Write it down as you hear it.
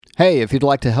Hey, if you'd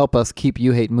like to help us keep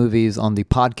You Hate Movies on the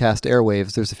podcast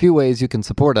airwaves, there's a few ways you can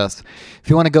support us. If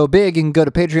you want to go big, you can go to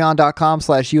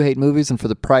patreon.com/YouHateMovies, and for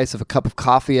the price of a cup of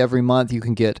coffee every month, you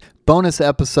can get bonus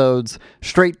episodes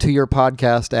straight to your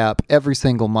podcast app every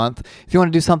single month. If you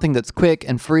want to do something that's quick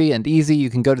and free and easy,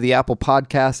 you can go to the Apple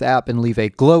Podcast app and leave a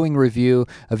glowing review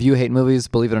of You Hate Movies.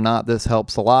 Believe it or not, this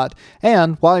helps a lot.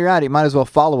 And while you're at it, you might as well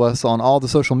follow us on all the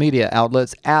social media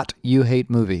outlets at You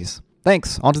Hate Movies.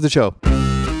 Thanks. On to the show.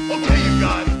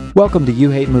 Welcome to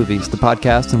You Hate Movies, the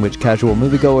podcast in which casual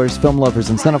moviegoers, film lovers,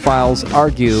 and cinephiles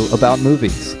argue about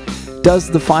movies. Does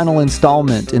the final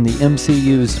installment in the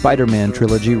MCU's Spider-Man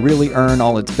trilogy really earn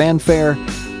all its fanfare,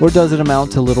 or does it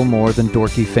amount to little more than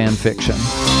dorky fan fiction?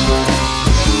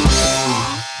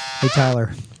 Hey,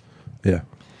 Tyler. Yeah.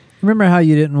 Remember how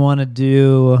you didn't want to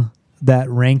do that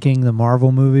ranking the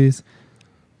Marvel movies?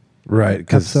 Right,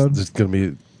 because there's going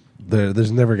to be...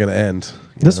 There's never going to end.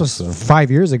 This was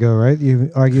 5 years ago, right? You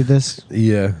argued this?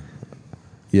 Yeah.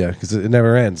 Yeah, because it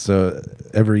never ends. So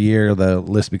every year the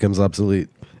list becomes obsolete.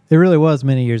 It really was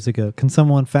many years ago. Can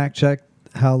someone fact check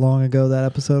how long ago that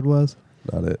episode was?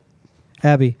 Not it.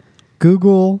 Abby,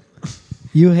 Google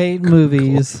You Hate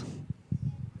Movies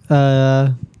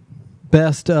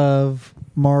best of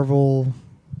Marvel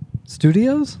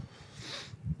Studios?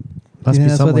 Must be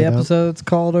that's what the like episode's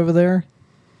called over there?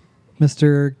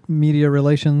 Mr. Media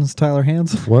Relations Tyler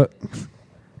Hands. What?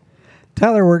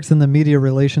 Tyler works in the Media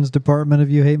Relations department of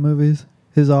You Hate Movies.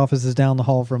 His office is down the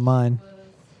hall from mine.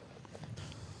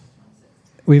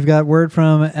 We've got word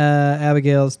from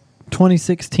Abigail's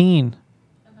 2016.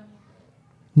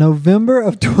 November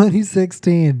of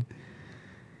 2016.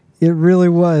 It really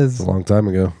was. It's a long time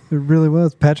ago. It really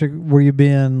was. Patrick, were you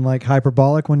being like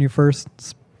hyperbolic when you first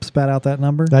spat out that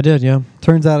number? I did, yeah.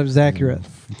 Turns out it was accurate.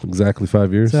 Exactly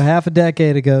 5 years. So half a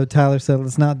decade ago, Tyler said,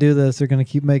 let's not do this. They're going to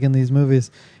keep making these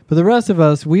movies. But the rest of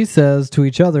us, we says to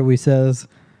each other,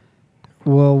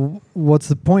 well, what's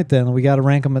the point then? We got to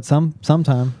rank them at some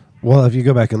time. Well, if you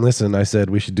go back and listen, I said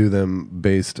we should do them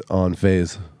based on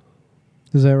phase.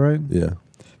 Is that right? Yeah.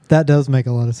 That does make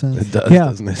a lot of sense. It does,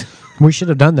 doesn't it? We should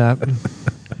have done that.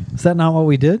 Is that not what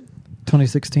we did?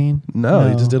 2016? No,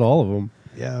 you just did all of them.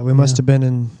 Yeah, we must have been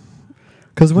in...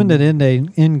 Because when did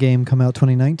Endgame come out?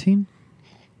 2019?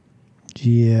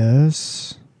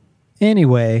 Yes.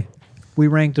 Anyway, we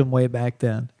ranked them way back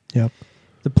then. Yep.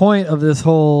 The point of this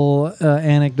whole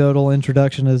anecdotal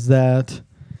introduction is that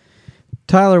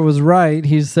Tyler was right.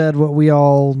 He said what we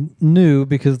all knew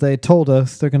because they told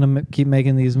us they're going to keep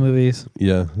making these movies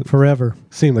forever.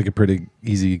 Seemed like a pretty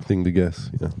easy thing to guess.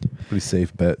 Pretty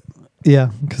safe bet.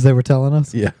 Yeah, because they were telling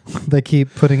us. Yeah. They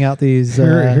keep putting out these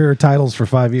here are titles for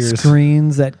 5 years.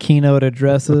 Screens at keynote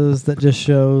addresses that just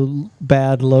show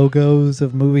bad logos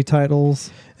of movie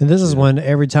titles. And this is when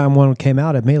every time one came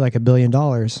out, it made like $1 billion.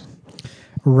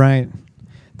 Right.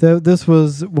 This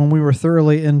was when we were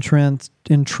thoroughly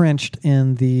entrenched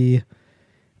in the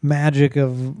magic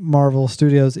of Marvel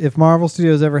Studios. If Marvel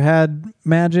Studios ever had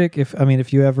magic, if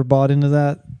you ever bought into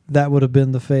that, that would have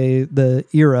been the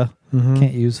era. Mm-hmm.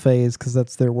 Can't use phase because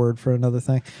that's their word for another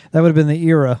thing. That would have been the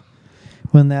era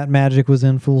when that magic was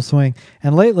in full swing.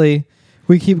 And lately,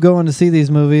 we keep going to see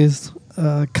these movies,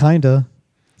 kinda.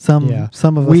 Some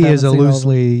of us. We as a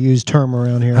loosely used term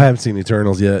around here. I haven't seen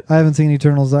Eternals yet. I haven't seen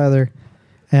Eternals either,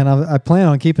 and I plan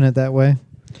on keeping it that way.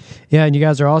 Yeah, and you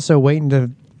guys are also waiting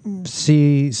to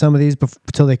see some of these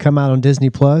until they come out on Disney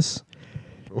Plus.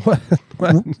 What?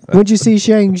 When'd you see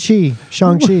Shang-Chi?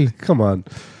 Come on.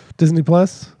 Disney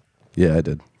Plus? Yeah, I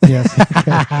did. Yes.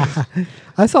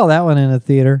 I saw that one in a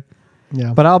theater.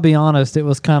 Yeah. But I'll be honest, it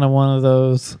was kind of one of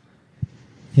those,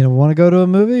 want to go to a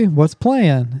movie? What's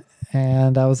playing?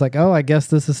 And I was like, oh, I guess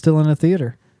this is still in a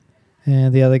theater.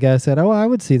 And the other guy said, oh, I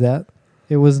would see that.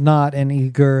 It was not an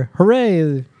eager,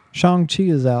 hooray, Shang-Chi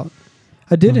is out.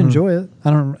 I did enjoy it.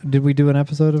 Did we do an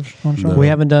episode of Shang-Chi? No. We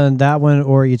haven't done that one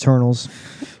or Eternals.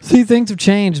 See, things have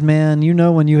changed, man.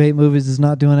 When You Hate Movies is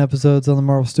not doing episodes on the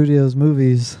Marvel Studios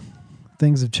movies.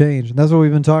 Things have changed. And that's what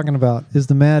we've been talking about. Is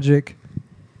the magic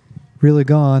really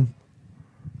gone?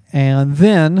 And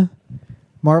then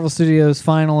Marvel Studios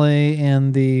finally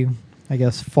in the,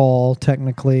 fall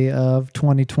technically of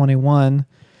 2021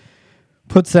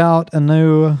 puts out a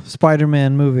new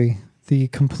Spider-Man movie. The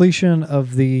completion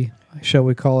of the, shall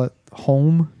we call it,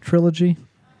 Home trilogy?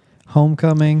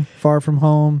 Homecoming, Far From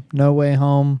Home, No Way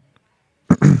Home.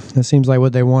 That seems like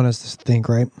what they want us to think,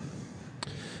 right?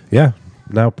 Yeah.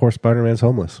 Now poor Spider-Man's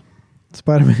homeless.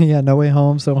 Spider-Man, No Way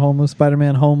Home, so homeless.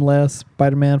 Spider-Man homeless.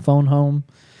 Spider-Man phone home.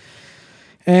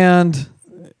 And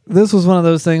this was one of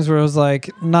those things where it was like,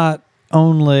 not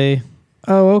only,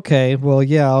 oh, okay, well,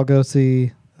 yeah, I'll go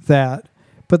see that.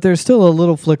 But there's still a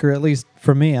little flicker, at least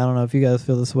for me. I don't know if you guys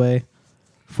feel this way.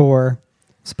 For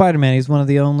Spider-Man, he's one of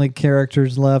the only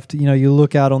characters left. You know, you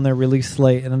look out on their release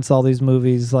slate, and it's all these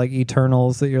movies like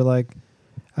Eternals that you're like,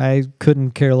 I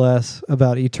couldn't care less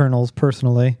about Eternals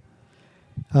personally.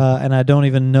 And I don't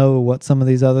even know what some of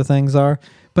these other things are.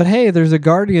 But hey, there's a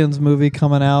Guardians movie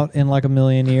coming out in like a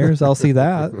million years. I'll see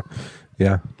that.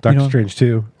 Yeah. Doctor Strange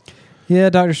 2. Yeah,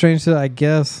 Doctor Strange, I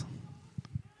guess.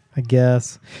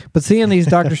 But seeing these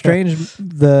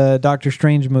the Doctor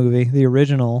Strange movie, the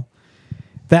original,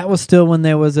 that was still when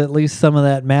there was at least some of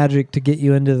that magic to get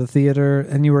you into the theater,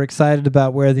 and you were excited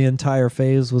about where the entire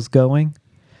phase was going.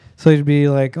 So you'd be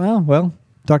like, well,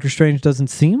 Doctor Strange doesn't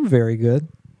seem very good,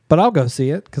 but I'll go see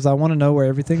it because I want to know where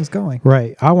everything's going.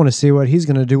 Right. I want to see what he's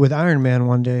going to do with Iron Man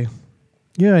one day.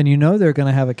 Yeah, and they're going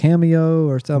to have a cameo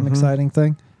or some exciting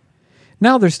thing.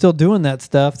 Now they're still doing that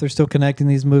stuff. They're still connecting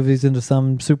these movies into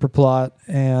some super plot,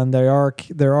 and there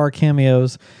are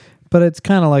cameos, but it's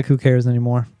kind of like, who cares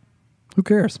anymore? Who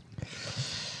cares?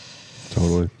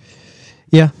 Totally.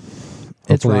 Yeah.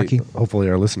 It's Rocky. Hopefully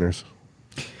our listeners.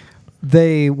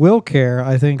 They will care,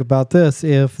 I think, about this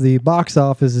if the box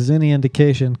office is any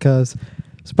indication, because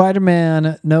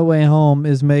Spider-Man No Way Home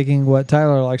is making what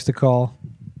Tyler likes to call...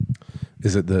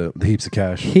 Is it the heaps of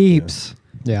cash? Heaps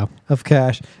of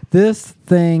cash. This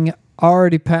thing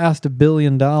already passed $1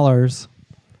 billion.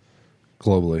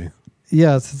 Globally.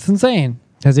 Yes, it's insane.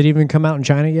 Has it even come out in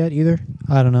China yet either?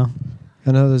 I don't know.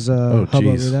 I know there's a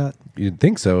hubbub with that. You'd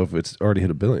think so if it's already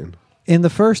hit $1 billion. In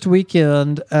the first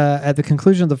weekend, at the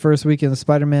conclusion of the first weekend,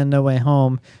 Spider-Man No Way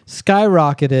Home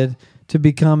skyrocketed to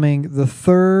becoming the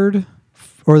third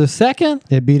or the second.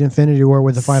 It beat Infinity War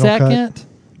with the final cut. Second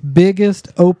biggest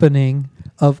opening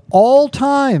of all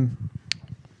time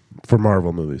For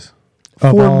Marvel movies.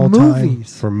 Of for all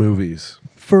movies. For movies.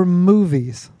 For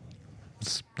movies.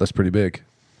 That's pretty big.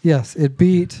 Yes, it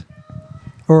beat.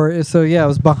 It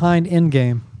was behind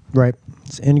Endgame. Right.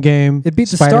 It's Endgame. It beat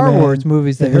the Spider-Man, Star Wars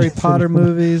movies, the Harry Potter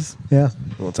movies. Yeah.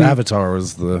 Well, it's Avatar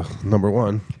was the number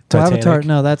one. Well, Titanic. Avatar,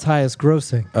 no, that's highest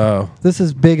grossing. Oh. This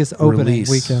is biggest opening Release.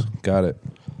 weekend. Got it.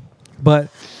 But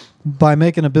by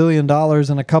making $1 billion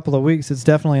in a couple of weeks, it's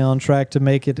definitely on track to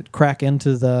make it crack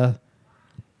into the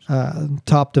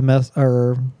top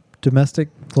domestic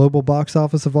global box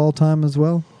office of all time as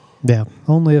well. Yeah.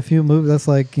 Only a few movies. That's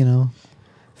like,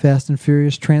 Fast and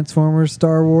Furious, Transformers,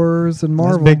 Star Wars, and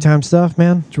Marvel. That's big time stuff,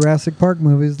 man. Jurassic Park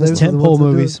movies. Those Those are the tentpole ones that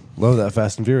do movies. it. Love that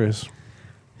Fast and Furious.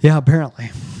 Yeah,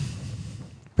 apparently.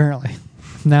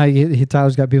 Now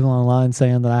Tyler's got people online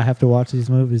saying that I have to watch these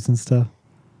movies and stuff.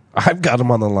 I've got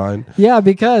them on the line. Yeah,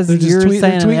 because They're just you're they're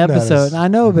saying an tweeting at us. episode. I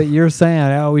know, but you're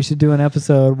saying, we should do an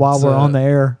episode while So, we're on the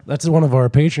air. That's one of our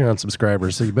Patreon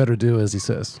subscribers, so you better do as he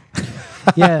says.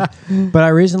 Yeah. But I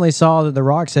recently saw that The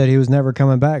Rock said he was never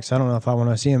coming back, so I don't know if I want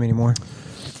to see him anymore.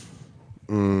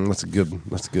 That's good.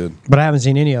 But I haven't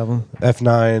seen any of them.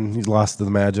 F9, he's lost to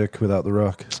the magic without the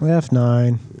Rock.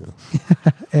 F9.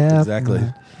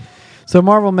 Exactly. So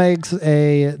Marvel makes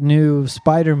a new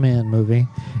Spider-Man movie,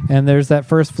 and there's that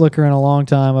first flicker in a long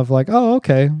time of like, oh,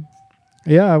 okay.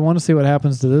 Yeah, I want to see what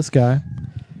happens to this guy.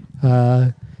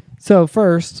 So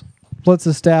first, let's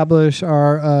establish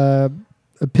our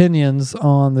opinions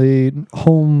on the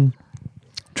Home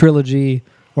trilogy,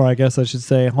 or I guess I should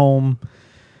say Homecoming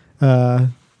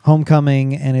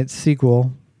and its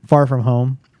sequel, Far From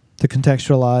Home, to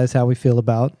contextualize how we feel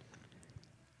about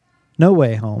No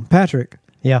Way Home. Patrick,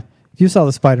 Yeah. you saw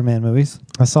the Spider-Man movies.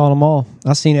 I saw them all.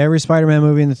 I've seen every Spider-Man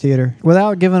movie in the theater.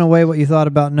 Without giving away what you thought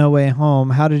about No Way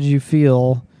Home, how did you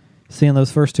feel seeing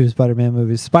those first two Spider-Man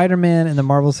movies? Spider-Man in the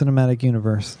Marvel Cinematic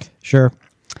Universe. Sure.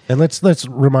 And let's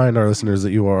remind our listeners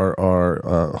that you are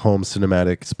our home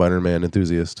cinematic Spider-Man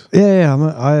enthusiast. Yeah.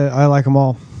 I like them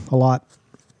all a lot.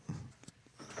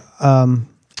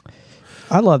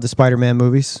 I love the Spider-Man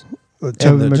movies.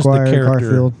 Tobey Just Maguire, the character,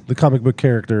 Garfield. the comic book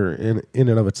character in and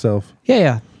of itself.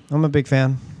 Yeah. I'm a big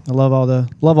fan. I love all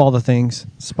the things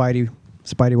Spidey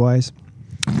wise.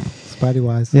 Spidey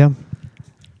wise. Yeah.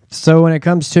 So when it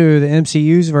comes to the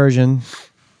MCU's version,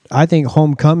 I think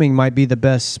Homecoming might be the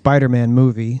best Spider-Man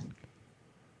movie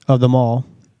of them all.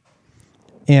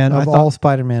 And Of all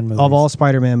Spider-Man movies. Of all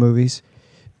Spider-Man movies,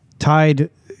 tied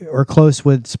or close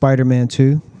with Spider-Man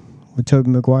 2 with Tobey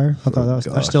Maguire.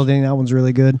 I still think that one's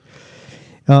really good.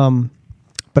 But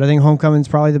I think Homecoming's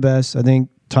probably the best. I think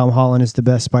Tom Holland is the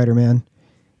best Spider-Man.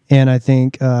 And I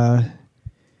think Far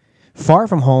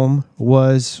From Home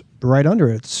was right under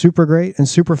it. Super great and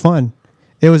super fun.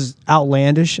 It was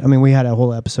outlandish. I mean, we had a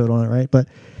whole episode on it, right? But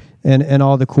and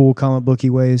all the cool comic booky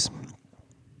ways.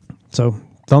 So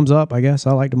thumbs up, I guess.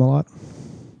 I liked them a lot.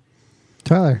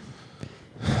 Tyler.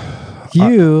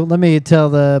 Let me tell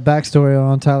the backstory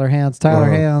on Tyler Hands. Tyler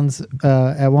Hands,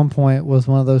 at one point, was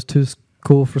one of those too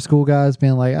cool for school guys,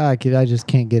 being like, I just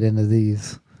can't get into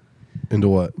these. Into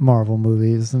what? Marvel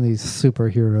movies and these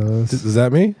superheroes. Is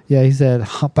that me? Yeah, he said,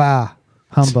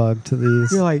 humbug to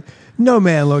these. You're like, no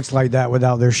man looks like that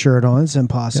without their shirt on. It's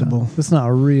impossible. Yeah, it's not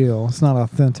real. It's not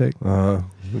authentic. I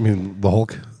mean, the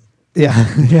Hulk?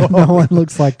 Yeah, no one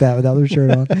looks like that without their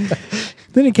shirt on.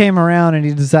 Then he came around and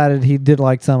he decided he did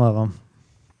like some of them.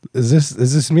 Is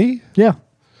this me? Yeah.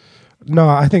 No,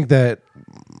 I think that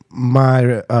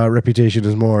my reputation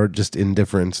is more just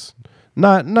indifference.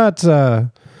 Not.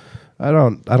 I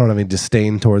don't have any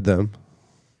disdain toward them.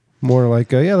 More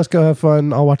like, let's go have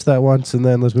fun. I'll watch that once and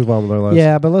then let's move on with our lives.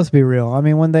 Yeah, but let's be real. I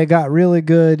mean, when they got really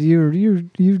good, you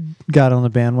got on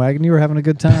the bandwagon. You were having a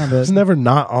good time. But I was never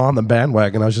not on the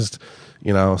bandwagon. I was just,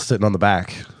 sitting on the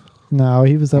back. No,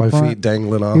 he was up front. My feet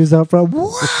dangling off. He was up front.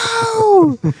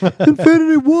 Wow!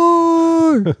 Infinity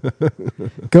War!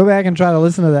 Go back and try to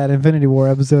listen to that Infinity War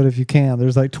episode if you can.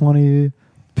 There's like 20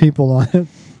 people on it.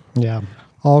 Yeah.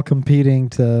 All competing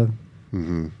to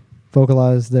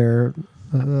vocalize their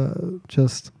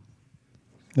just...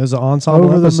 There's an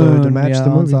ensemble episode to match the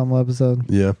movie. Ensemble episode.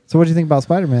 Yeah. So what do you think about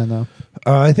Spider-Man, though?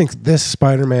 I think this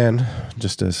Spider-Man,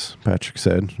 just as Patrick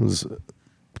said, was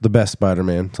the best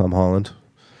Spider-Man, Tom Holland.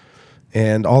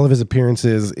 And all of his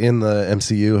appearances in the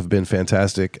MCU have been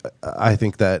fantastic. I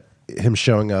think that him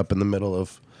showing up in the middle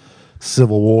of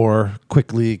Civil War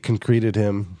quickly concreted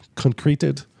him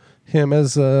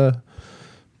as a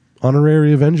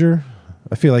honorary Avenger.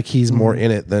 I feel like he's more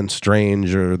in it than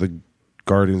Strange or the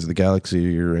Guardians of the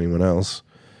Galaxy or anyone else.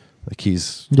 Like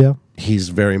he's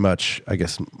very much, I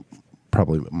guess,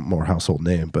 probably more household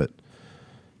name, but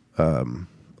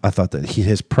I thought that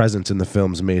his presence in the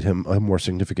films made him a more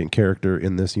significant character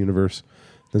in this universe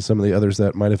than some of the others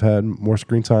that might have had more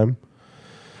screen time.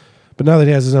 But now that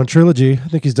he has his own trilogy, I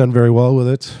think he's done very well with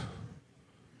it.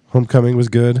 Homecoming was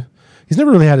good. He's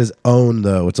never really had his own,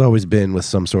 though. It's always been with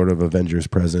some sort of Avengers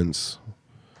presence.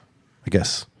 I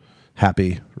guess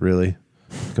Happy, really,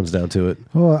 comes down to it.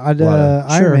 Well,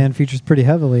 Iron Man features pretty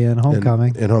heavily in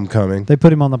Homecoming. In Homecoming. They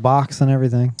put him on the box and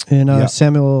everything. And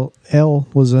Samuel L.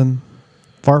 was in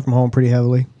Far From Home pretty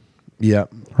heavily. Yeah.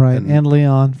 Right. And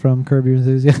Leon from Curb Your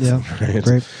Enthusiasm. Yeah. Right.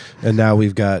 Great. And now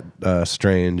we've got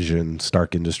Strange and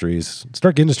Stark Industries.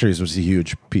 Stark Industries was a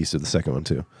huge piece of the second one,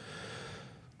 too.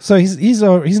 So he's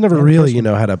never really, we've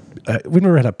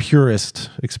never had a purist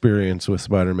experience with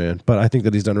Spider-Man, but I think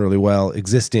that he's done really well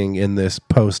existing in this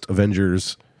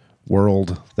post-Avengers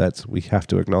world that we have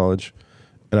to acknowledge.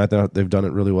 And I thought they've done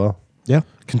it really well. Yeah.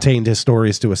 Contained his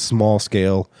stories to a small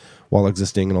scale while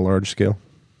existing in a large scale.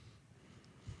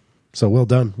 So well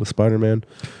done with Spider-Man.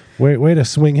 Way to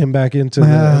swing him back into the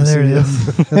MCU. There it is.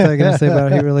 That's what I was going to say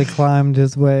about it. He really climbed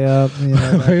his way up.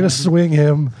 Way to swing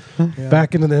him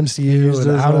back into the MCU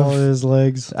and out of his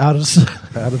legs, out of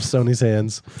Sony's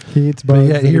hands. He eats bugs.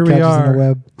 But here we are. In the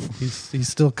web. He's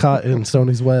still caught in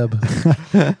Sony's web.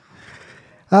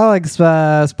 I like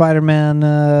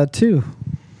Spider-Man 2.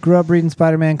 Grew up reading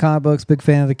Spider-Man comic books. Big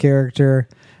fan of the character.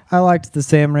 I liked the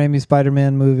Sam Raimi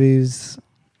Spider-Man movies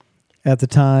at the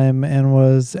time and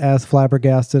was as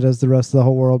flabbergasted as the rest of the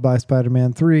whole world by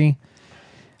Spider-Man 3.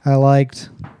 I liked,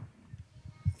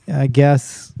 I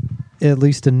guess, at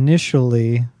least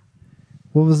initially,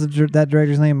 what was that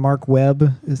director's name? Mark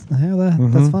Webb? That's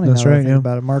funny. That's right. Yeah.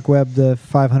 About it. Mark Webb, the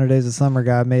 500 Days of Summer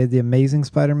guy, made the Amazing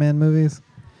Spider-Man movies.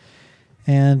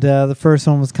 And the first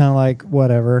one was kind of like,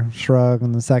 whatever, shrug.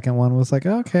 And the second one was like,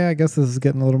 okay, I guess this is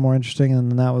getting a little more interesting.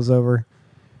 And then that was over.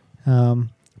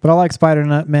 But I like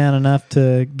Spider-Man enough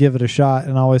to give it a shot.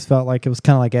 And I always felt like it was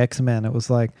kind of like X-Men. It was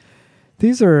like,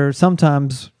 these are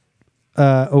sometimes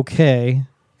okay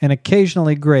and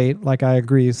occasionally great. Like I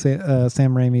agree, Sam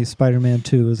Raimi's Spider-Man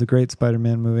 2 is a great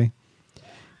Spider-Man movie.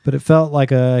 But it felt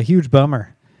like a huge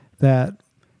bummer that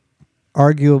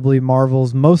arguably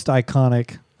Marvel's most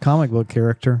iconic comic book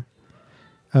character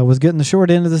was getting the short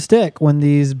end of the stick when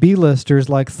these B-listers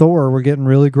like Thor were getting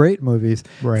really great movies.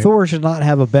 Right. Thor should not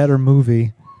have a better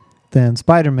movie than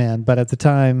Spider-Man, but at the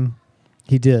time,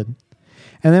 he did.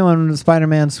 And then when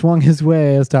Spider-Man swung his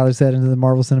way, as Tyler said, into the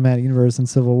Marvel Cinematic Universe in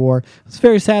Civil War, it was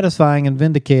very satisfying and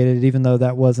vindicated, even though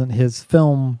that wasn't his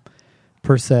film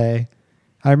per se.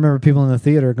 I remember people in the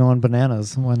theater going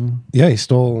bananas when... Yeah, he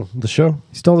stole the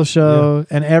show.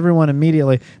 And everyone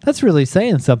immediately... That's really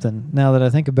saying something, now that I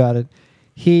think about it.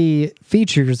 He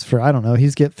features for, I don't know,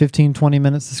 he's get 15, 20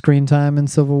 minutes of screen time in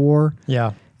Civil War.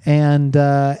 Yeah. And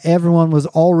everyone was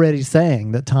already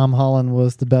saying that Tom Holland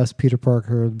was the best Peter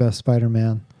Parker, the best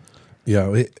Spider-Man.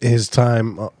 His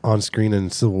time on screen in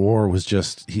Civil War was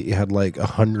just, he had like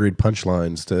 100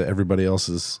 punchlines to everybody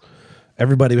else's.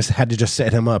 Everybody had to just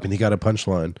set him up, and he got a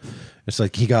punchline. It's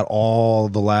like he got all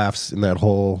the laughs in that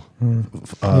whole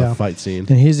fight scene.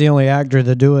 And he's the only actor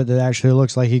to do it that actually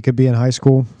looks like he could be in high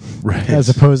school, Right. as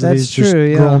opposed to That's these just true,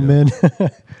 yeah. grown men.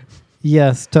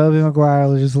 Yes, Tobey Maguire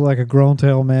was just like a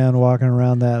grown-tail man walking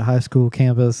around that high school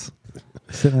campus,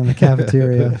 sitting in the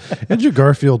cafeteria. Andrew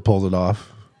Garfield pulled it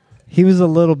off. He was a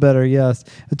little better, yes.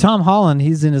 Tom Holland,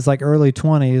 he's in his like early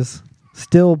 20s,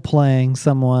 still playing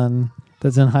someone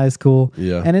that's in high school.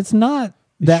 Yeah. And it's not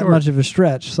that much of a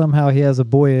stretch. Somehow he has a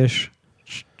boyish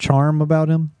charm about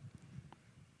him.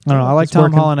 I don't know. I like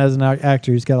Tom Holland as an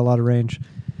actor. He's got a lot of range.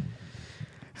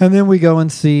 And then we go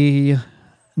and see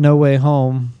No Way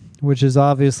Home, which is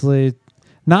obviously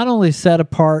not only set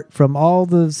apart from all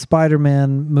the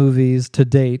Spider-Man movies to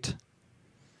date,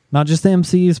 not just the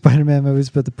MCU Spider-Man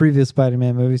movies, but the previous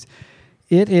Spider-Man movies.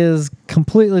 It is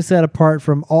completely set apart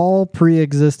from all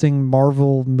pre-existing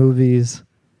Marvel movies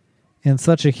in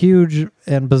such a huge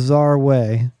and bizarre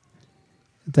way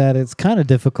that it's kind of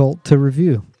difficult to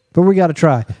review. But we got to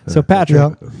try. So,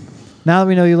 Patrick, now that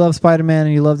we know you love Spider-Man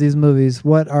and you love these movies,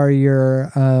 what is your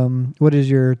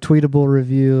tweetable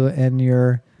review and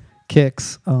your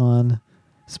kicks on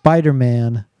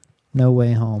Spider-Man No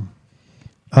Way Home?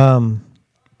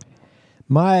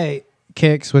 My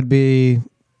kicks would be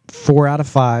 4 out of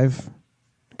 5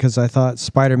 because I thought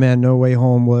Spider-Man No Way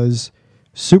Home was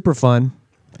super fun,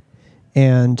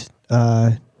 and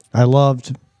I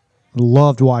loved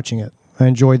watching it. I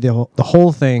enjoyed the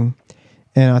whole thing,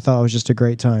 and I thought it was just a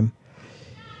great time.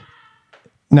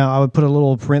 Now, I would put a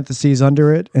little parentheses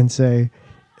under it and say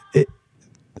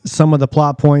some of the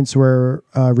plot points were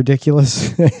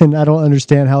ridiculous, and I don't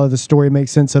understand how the story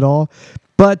makes sense at all.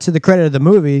 But to the credit of the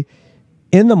movie,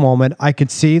 in the moment, I could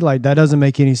see like that doesn't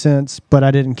make any sense, but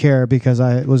I didn't care because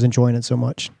I was enjoying it so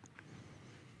much.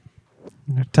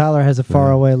 Tyler has a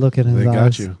faraway look in his eyes. They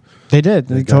got you. They did.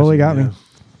 They totally got me.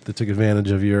 They took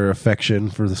advantage of your affection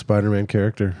for the Spider-Man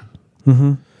character.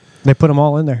 Mm-hmm. They put them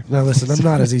all in there. Now, listen, I'm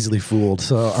not as easily fooled,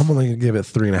 so I'm only going to give it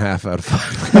 3.5 out of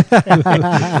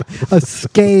 5. A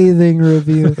scathing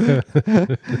review.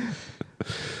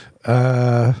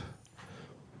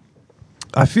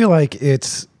 I feel like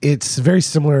it's very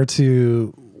similar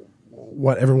to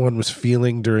what everyone was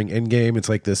feeling during Endgame. It's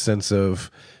like this sense of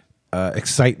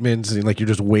excitement, and like you're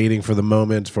just waiting for the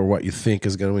moment for what you think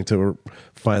is going to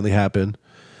finally happen,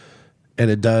 and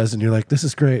it does, and you're like, "This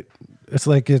is great." It's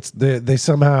like they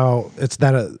somehow it's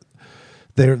that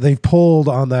they've pulled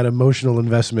on that emotional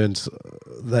investment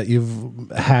that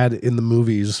you've had in the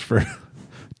movies for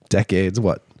decades.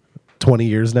 What? 20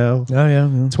 years now? Oh,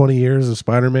 yeah. 20 years of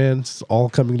Spider-Man all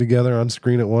coming together on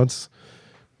screen at once.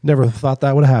 Never thought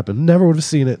that would happen. Never would have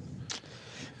seen it.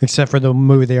 Except for the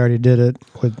movie they already did it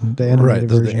with the animated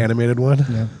version. The animated one.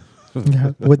 Yeah.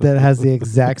 That has the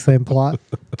exact same plot.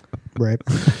 Right.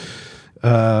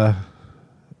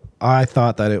 I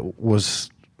thought that it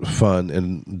was fun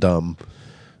and dumb,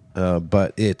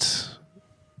 but it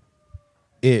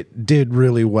did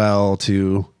really well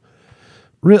to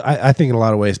I think in a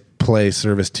lot of ways play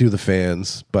service to the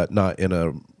fans, but not in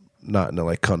a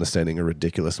like condescending or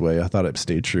ridiculous way. I thought it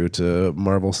stayed true to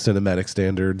Marvel cinematic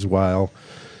standards while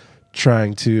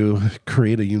trying to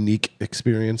create a unique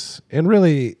experience. And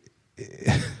really,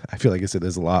 I feel like I said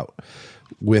this a lot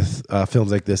with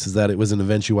films like this, is that it was an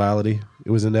eventuality. It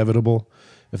was inevitable.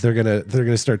 If they're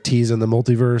gonna start teasing the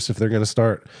multiverse, if they're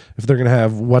gonna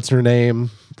have what's her name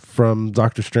from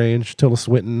Doctor Strange, Tilda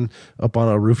Swinton, up on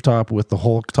a rooftop with the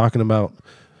Hulk talking about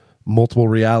multiple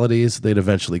realities, they'd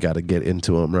eventually got to get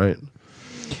into them, right?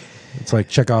 It's like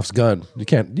Chekhov's gun. You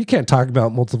can't talk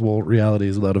about multiple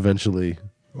realities without eventually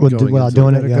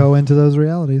go into those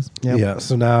realities. Yep. Yeah.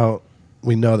 So now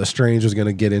we know that Strange is going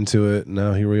to get into it. And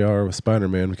now here we are with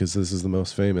Spider-Man because this is the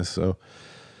most famous. So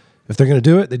if they're going to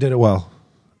do it, they did it well,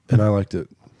 and I liked it.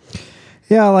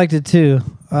 Yeah, I liked it too.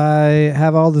 I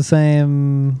have all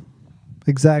the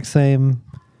exact same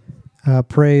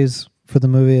praise for the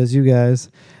movie as you guys,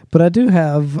 but I do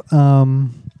have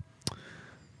some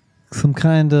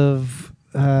kind of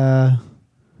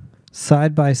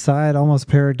side-by-side, almost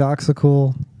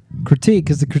paradoxical critique,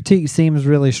 because the critique seems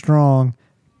really strong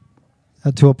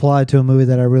to apply to a movie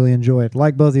that I really enjoyed.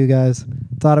 Like both of you guys,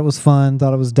 thought it was fun,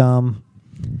 thought it was dumb.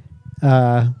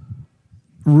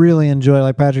 Really enjoyed,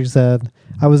 like Patrick said,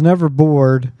 I was never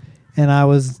bored, and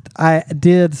I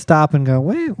did stop and go,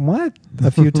 wait, what? A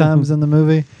few times in the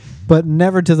movie. but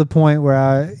never to the point where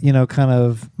I, kind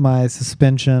of my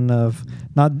suspension of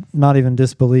not even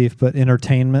disbelief, but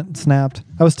entertainment snapped.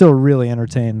 I was still really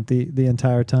entertained the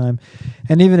entire time.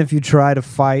 And even if you try to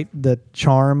fight the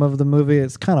charm of the movie,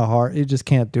 it's kind of hard. You just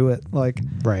can't do it. Like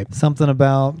something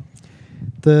about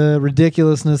the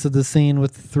ridiculousness of the scene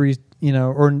with the three,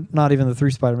 or not even the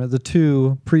three Spider-Men, the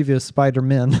two previous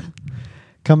Spider-Men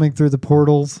coming through the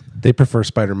portals. They prefer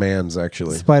Spider-Mans,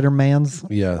 actually. Spider-Mans?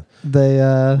 Yeah.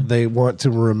 They want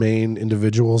to remain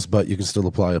individuals, but you can still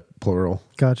apply a plural.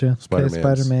 Gotcha. Spider-Mans. Okay,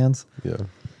 Spider-Mans.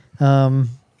 Yeah.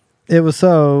 It was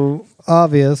so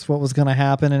obvious what was going to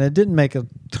happen, and it didn't make a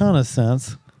ton of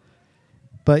sense.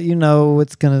 But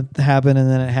it's going to happen, and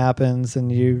then it happens,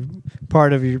 and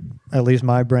part of your, at least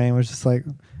my brain was just like,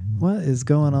 what is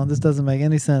going on? This doesn't make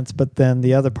any sense. But then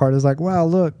the other part is like, wow,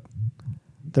 look,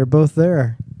 they're both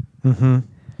there. Mm-hmm.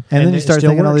 And then you start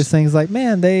thinking all these things like,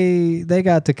 man, they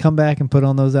got to come back and put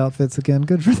on those outfits again.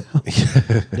 Good for them.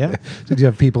 Yeah. Did you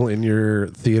have people in your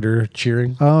theater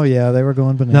cheering? Oh, yeah. They were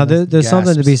going bananas. Now, there's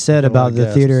something to be said about the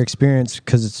gasps. theater experience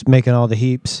because it's making all the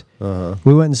heaps. Uh-huh.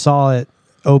 We went and saw it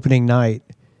opening night,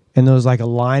 and there was like a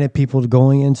line of people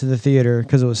going into the theater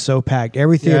because it was so packed.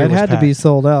 Every theater it had to be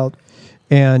sold out.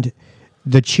 And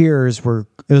the cheers were,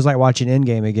 it was like watching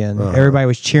Endgame again. Uh-huh. Everybody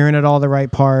was cheering at all the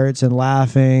right parts and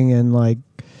laughing and like,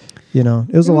 it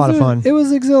was a lot of fun. It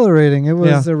was exhilarating. It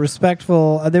was a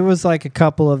respectful. There was like a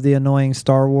couple of the annoying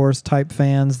Star Wars type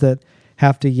fans that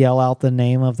have to yell out the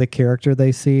name of the character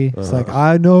they see. It's like,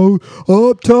 I know,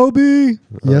 Toby.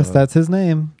 Yes, that's his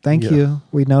name. Thank you.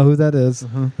 We know who that is.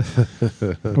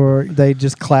 Mm-hmm. Or they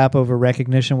just clap over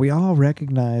recognition. We all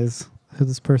recognize who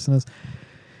this person is.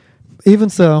 Even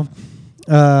so,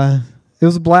 it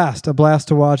was a blast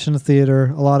to watch in the theater.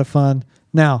 A lot of fun.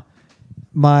 Now,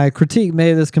 my critique,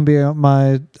 maybe this can be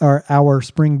our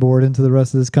springboard into the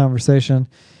rest of this conversation,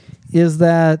 is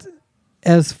that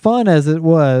as fun as it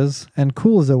was and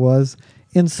cool as it was,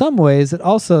 in some ways it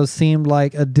also seemed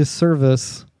like a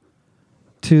disservice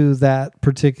to that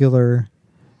particular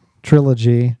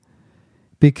trilogy,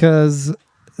 because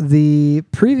the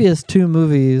previous two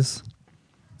movies,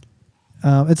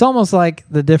 it's almost like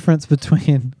the difference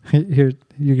between here.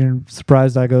 You're gonna be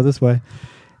surprised I go this way.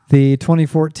 The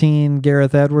 2014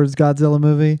 Gareth Edwards Godzilla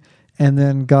movie, and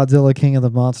then Godzilla King of the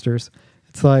Monsters.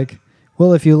 It's like,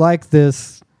 well, if you like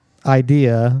this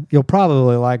idea, you'll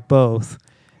probably like both.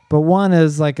 But one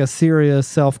is like a serious,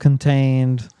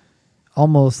 self-contained,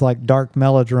 almost like dark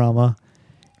melodrama.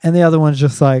 And the other one's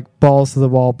just like balls to the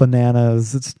wall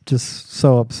bananas. It's just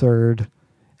so absurd.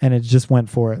 And it just went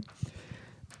for it.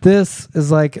 This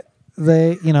is like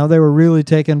they were really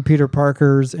taking Peter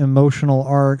Parker's emotional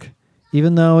arc,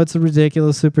 even though it's a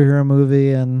ridiculous superhero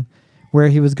movie, and where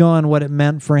he was going, what it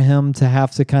meant for him to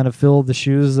have to kind of fill the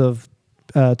shoes of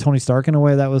Tony Stark in a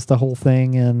way. That was the whole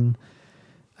thing in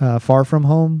Far From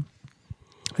Home,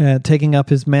 taking up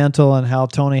his mantle, and how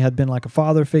Tony had been like a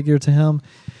father figure to him.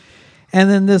 And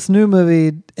then this new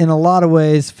movie, in a lot of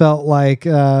ways, felt like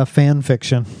fan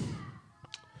fiction.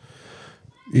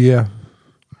 Yeah.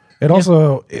 And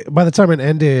also, by the time it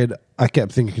ended, I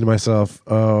kept thinking to myself,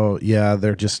 oh, yeah,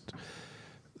 they're just...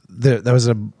 That was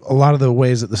a lot of the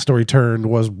ways that the story turned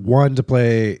was, one, to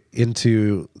play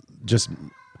into just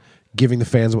giving the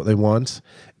fans what they want,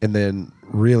 and then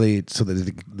really so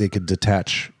that they could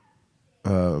detach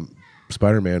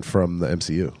Spider-Man from the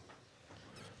MCU.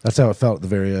 That's how it felt at the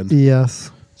very end.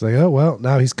 Yes. It's like, oh, well,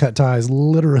 now he's cut ties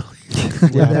literally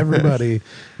with everybody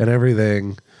and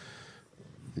everything.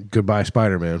 Goodbye,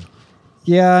 Spider-Man.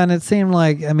 Yeah, and it seemed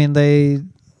like,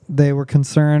 they were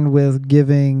concerned with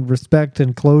giving respect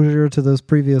and closure to those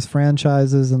previous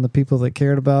franchises and the people that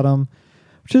cared about them,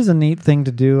 which is a neat thing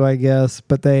to do, I guess.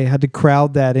 But they had to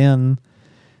crowd that in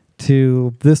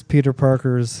to this Peter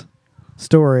Parker's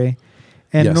story.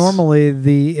 And normally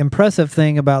the impressive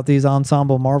thing about these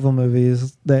ensemble Marvel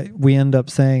movies that we end up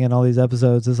saying in all these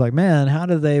episodes is like, man, how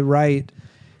do they write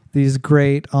these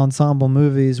great ensemble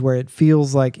movies where it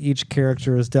feels like each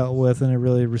character is dealt with in a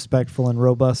really respectful and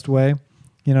robust way?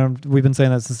 We've been saying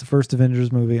that since the first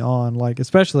Avengers movie on, like,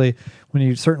 especially when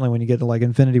you get to like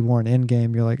Infinity War and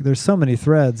Endgame, you're like, there's so many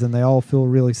threads and they all feel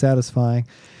really satisfying.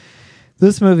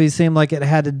 This movie seemed like it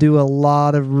had to do a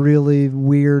lot of really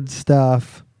weird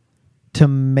stuff to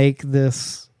make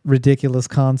this ridiculous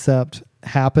concept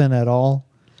happen at all.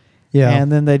 Yeah.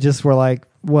 And then they just were like,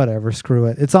 whatever, screw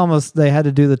it. It's almost, they had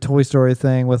to do the Toy Story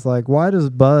thing with like, why does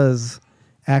Buzz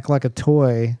act like a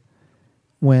toy?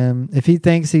 If he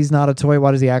thinks he's not a toy,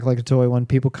 why does he act like a toy when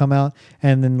people come out?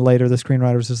 And then later the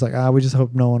screenwriter's just like, we just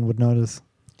hope no one would notice.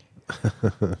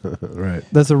 Right.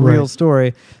 That's a real Right.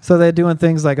 story. So they're doing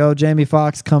things like, Jamie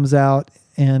Foxx comes out,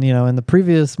 and in the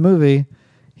previous movie,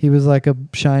 he was like a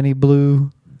shiny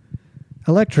blue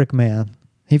electric man.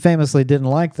 He famously didn't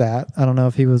like that. I don't know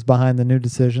if he was behind the new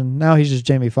decision. Now he's just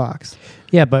Jamie Foxx.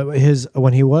 Yeah, but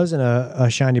when he wasn't a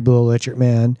shiny blue electric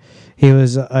man, he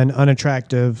was an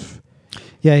unattractive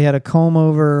Yeah, he had a comb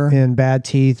over, and bad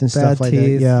teeth and bad stuff like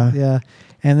teeth. that. Yeah. yeah.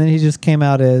 And then he just came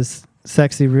out as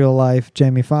sexy real life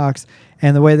Jamie Foxx.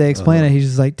 And the way they explain it, he's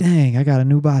just like, "Dang, I got a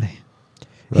new body."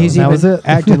 He's That even was it.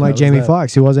 acting like That was Jamie that.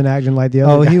 Foxx. He wasn't acting like the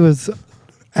other guy. He was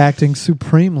acting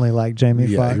supremely like Jamie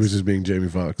Yeah, Foxx. he was just being Jamie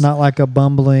Foxx. Not like a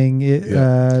bumbling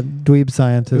dweeb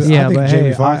scientist. I Yeah, think but Jamie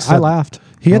hey, Foxx I said- laughed.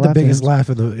 He I had the laughed at biggest him. laugh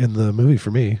in the movie for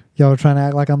me. Y'all were trying to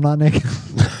act like I'm not naked.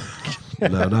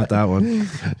 No, not that one.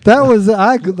 That was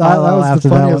that was laughed the at that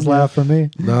funniest one, yeah. laugh for me.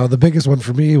 No, the biggest one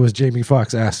for me was Jamie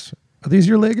Foxx asked, "Are these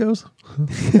your Legos?"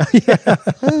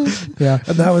 Yeah,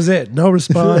 And that was it. No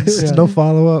response, Yeah. no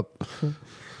follow up.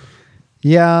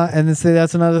 yeah, and then see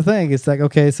that's another thing. It's like,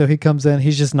 okay, so he comes in,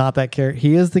 he's just not that character.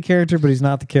 He is the character, but he's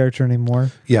not the character anymore.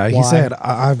 Yeah, he Why? said,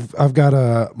 "I've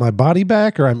got my body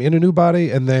back, or I'm in a new body."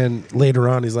 And then later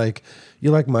on, he's like, "You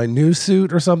like my new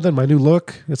suit or something? My new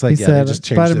look?" It's like, He yeah, they said, just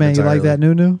changed it "Spider-Man, you like entirely. that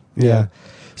new?" Yeah.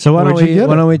 So why Where'd don't you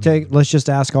get it? let's just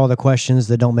ask all the questions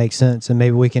that don't make sense and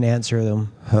maybe we can answer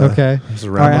them. Okay. It's a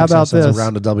All right, how about it's a this?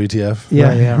 round of WTF. Yeah,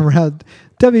 Right, yeah. around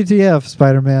WTF,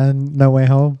 Spider-Man, No Way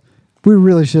Home. We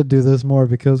really should do this more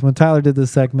because when Tyler did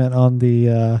this segment on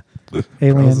the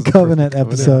Alien was the Covenant perfect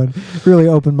episode, really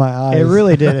opened my eyes. It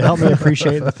really did. It helped me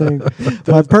appreciate the thing.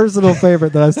 My personal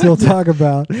favorite that I still talk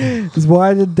about is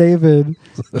why did David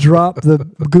drop the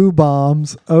goo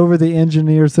bombs over the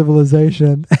engineer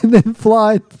civilization and then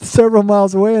fly several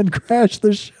miles away and crash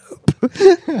the ship?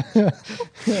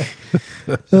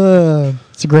 It's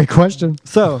a great question.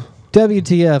 So,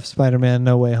 WTF, Spider-Man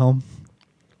No Way Home.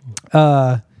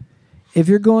 If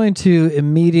you're going to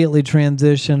immediately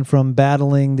transition from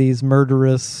battling these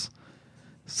murderous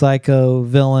psycho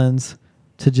villains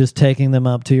to just taking them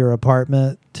up to your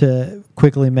apartment to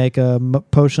quickly make a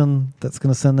potion that's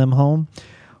going to send them home,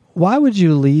 why would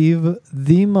you leave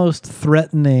the most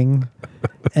threatening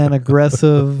and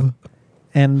aggressive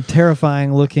and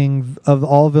terrifying looking of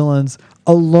all villains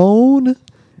alone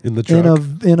In the truck.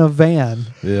 in a van?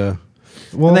 Yeah.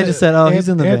 And they just said, "Oh, he's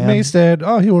in the Aunt van." May said,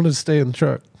 "Oh, he wanted to stay in the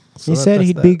truck." So He said that's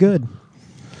he'd that. be good.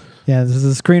 Yeah, this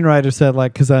is the screenwriter said,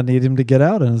 like, because I need him to get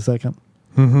out in a second.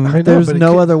 I know, There's but it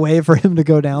no could- other way for him to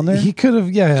go down there. He could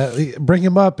have, bring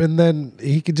him up, and then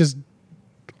he could just.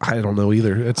 I don't know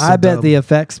either. It's so I bet dumb. the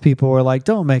effects people were like,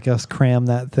 "Don't make us cram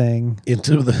that thing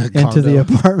into the into the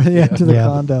condo. apartment, into the Yeah.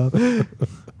 condo."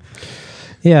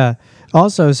 Yeah.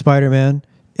 Also, Spider-Man,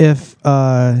 if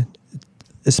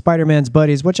Spider-Man's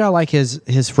buddies, which I like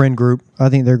his friend group. I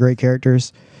think they're great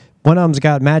characters. One of them's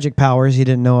got magic powers he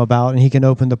didn't know about, and he can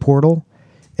open the portal,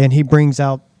 and he brings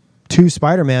out 2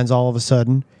 Spider-Mans all of a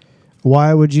sudden.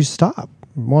 Why would you stop?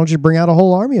 Why don't you bring out a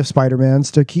whole army of Spider-Mans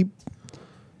to keep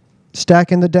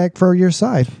stacking the deck for your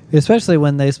side? Especially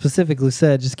when they specifically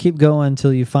said, "Just keep going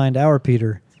until you find our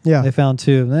Peter." Yeah. They found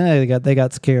 2. They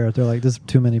got scared. They're like, "There's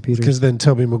too many Peters." Because then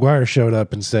Tobey Maguire showed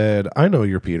up and said, "I know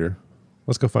you're Peter.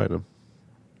 Let's go find him."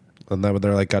 And that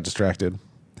they're like got distracted.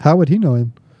 How would he know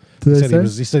him? Did He they said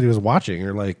say? he said he was watching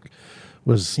or like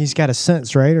was. He's got a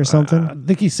sense, right, or something? I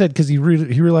think he said because he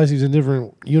realized he was in a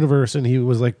different universe and he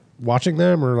was like watching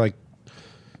them or like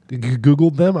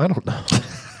Googled them. I don't know.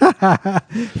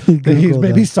 He He Googled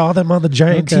maybe them. saw them on the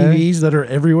giant Okay. TVs that are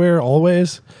everywhere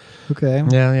always. Okay.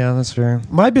 Yeah, that's fair.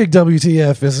 My big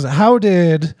WTF is how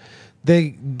did they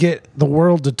get the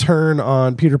world to turn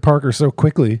on Peter Parker so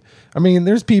quickly? I mean,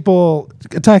 there's people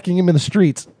attacking him in the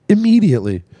streets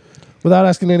immediately without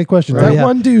asking any questions. Right. That Yeah.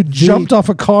 one dude jumped off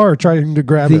a car trying to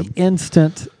grab The him.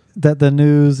 instant that the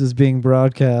news is being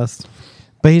broadcast,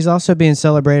 But he's also being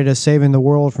celebrated as saving the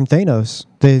world from Thanos.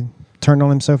 They turned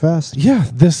on him so fast. Yeah,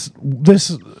 this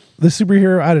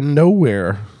superhero out of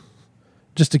nowhere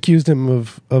just accused him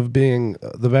of being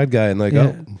the bad guy and like,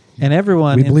 yeah. oh, and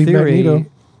everyone we in believe theory Magneto.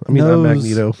 I mean, not knows-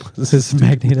 Magneto. This is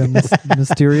Magneto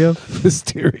Mysterio.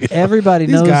 Mysterio. Everybody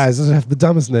These knows guys have the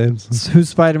dumbest names. who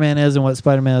Spider-Man is and what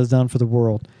Spider-Man has done for the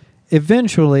world.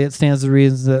 Eventually, it stands to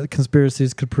reason that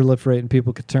conspiracies could proliferate and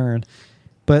people could turn.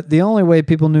 But the only way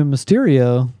people knew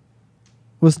Mysterio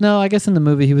was, I guess in the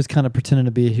movie he was kind of pretending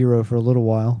to be a hero for a little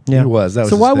while. He was. That was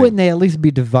So his why thing. wouldn't they at least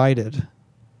be divided?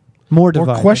 More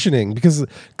divided. Or questioning, because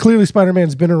clearly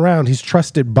Spider-Man's been around. He's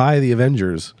trusted by the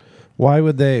Avengers. Why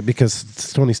would they?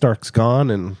 Because Tony Stark's gone,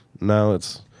 and now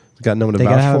it's Got no one to They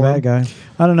gotta vouch have a for bad him. guy.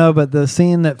 I don't know, but the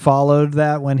scene that followed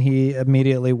that when he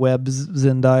immediately webs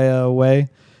Zendaya away,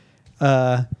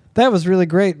 that was really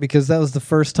great because that was the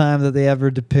first time that they ever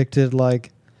depicted,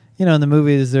 like, you know, in the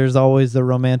movies there's always the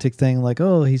romantic thing, like,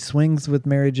 oh, he swings with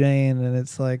Mary Jane, and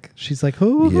it's like she's like,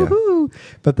 hoo, hoo, hoo.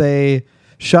 But they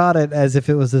shot it as if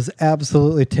it was this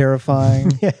absolutely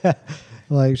terrifying,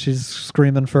 like she's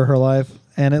screaming for her life,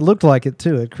 and it looked like it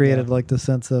too. It created like the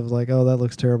sense of like, oh, that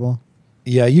looks terrible.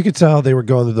 Yeah, you could tell they were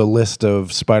going through the list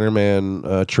of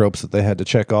Spider-Man tropes that they had to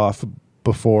check off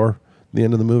before the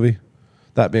end of the movie.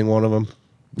 That being one of them.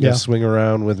 You gotta swing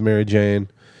around with Mary Jane.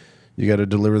 You got to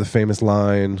deliver the famous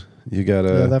line. You got to...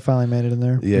 Yeah, that finally made it in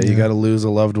there. Yeah, you got to lose a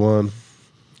loved one.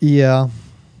 Yeah.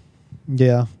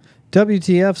 Yeah.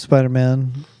 WTF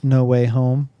Spider-Man No Way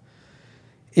Home.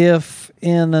 If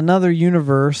in another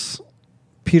universe,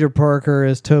 Peter Parker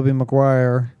is Tobey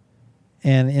Maguire,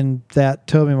 and in that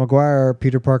Tobey Maguire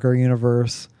Peter Parker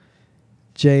universe,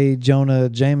 J. Jonah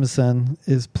Jameson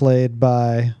is played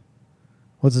by,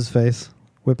 what's his face?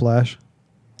 Whiplash.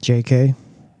 J.K.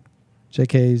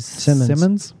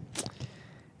 Simmons.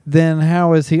 Then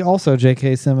how is he also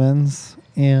J.K. Simmons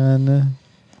in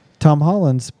Tom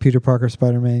Holland's Peter Parker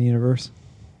Spider-Man universe?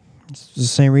 It's the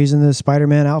same reason the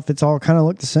Spider-Man outfits all kind of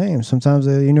look the same. Sometimes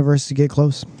the universes get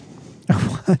close.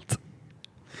 What?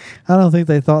 I don't think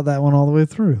they thought that one all the way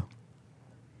through.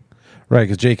 Right,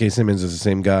 because J.K. Simmons is the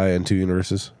same guy in two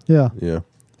universes. Yeah. Yeah.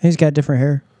 He's got different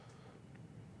hair.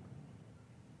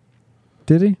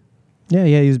 Did he? Yeah,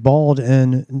 he was bald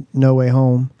in No Way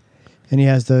Home, and he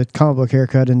has the comic book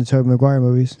haircut in the Tobey Maguire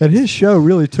movies. And his show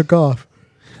really took off.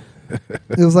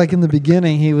 It was like in the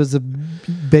beginning, he was a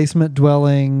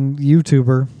basement-dwelling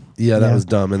YouTuber. Yeah, that was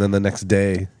dumb. And then the next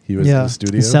day, he was in the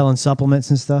studio. He's selling supplements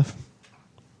and stuff.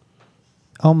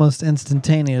 Almost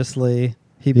instantaneously,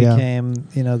 he became,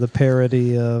 you know, the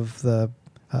parody of the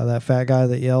that fat guy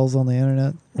that yells on the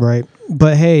internet. Right.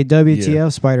 But hey,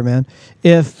 WTF Spider-Man,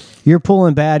 if you're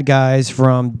pulling bad guys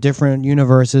from different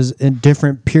universes in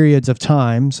different periods of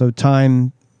time, so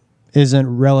time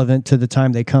isn't relevant to the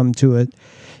time they come to it,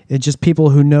 it's just people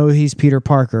who know he's Peter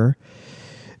Parker,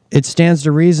 it stands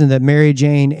to reason that Mary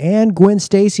Jane and Gwen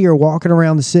Stacy are walking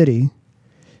around the city.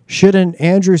 Shouldn't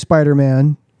Andrew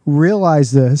Spider-Man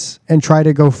realize this and try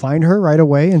to go find her right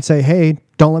away and say, hey,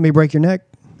 don't let me break your neck?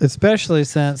 Especially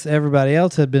since everybody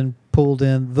else had been pulled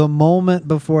in the moment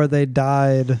before they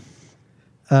died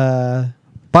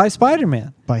by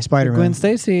Spider-Man. By Spider-Man. Gwen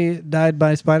Stacy died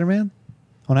by Spider-Man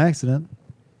on accident.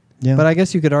 Yeah. But I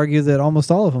guess you could argue that almost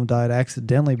all of them died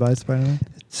accidentally by Spider-Man.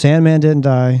 Sandman didn't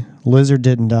die. Lizard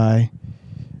didn't die.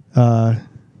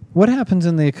 What happens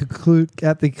in the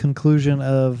at the conclusion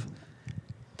of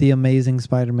The Amazing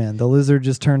Spider-Man? The Lizard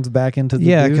just turns back into the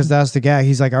dude? because that's the guy.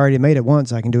 He's like, I already made it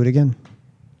once. I can do it again.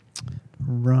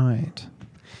 Right.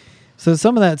 So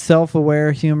some of that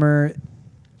self-aware humor,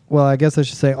 well, I guess I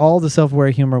should say all the self-aware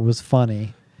humor was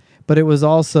funny, but it was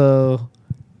also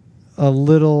a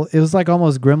little, it was like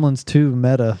almost Gremlins 2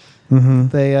 meta. Mm-hmm.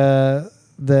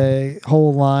 The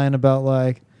whole line about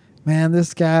like, man,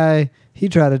 this guy, he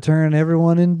tried to turn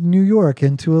everyone in New York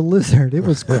into a lizard. It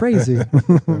was crazy.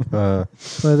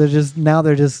 So they're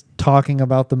just talking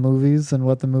about the movies and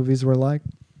what the movies were like.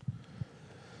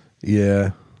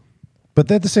 Yeah. But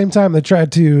at the same time, they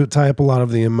tried to tie up a lot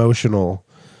of the emotional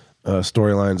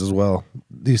storylines as well.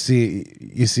 You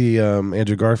see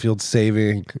Andrew Garfield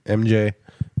saving MJ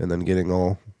and then getting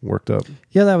all worked up.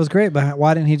 Yeah, that was great, but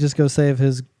why didn't he just go save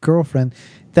his girlfriend?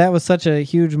 That was such a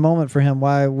huge moment for him.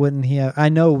 Why wouldn't he have? I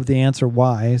know the answer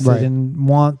why. So they didn't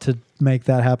want to make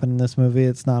that happen in this movie.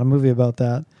 It's not a movie about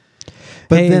that.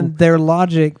 But then their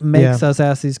logic makes us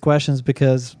ask these questions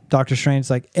because Doctor Strange's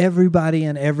like, everybody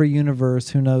in every universe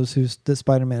who knows the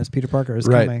Spider-Man is Peter Parker is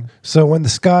coming. So when the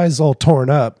sky's all torn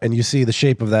up and you see the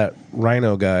shape of that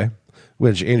rhino guy,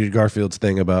 which Andrew Garfield's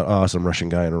thing about, some Russian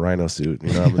guy in a rhino suit,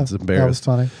 you know, it's embarrassed.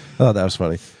 That was funny. I thought that was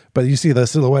funny. But you see the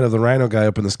silhouette of the rhino guy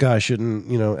up in the sky. Shouldn't,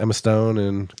 Emma Stone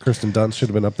and Kirsten Dunst should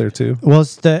have been up there too? Well,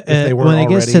 it's when it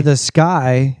gets to the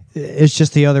sky, it's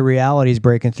just the other realities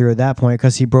breaking through at that point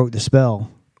because he broke the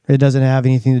spell. It doesn't have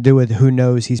anything to do with who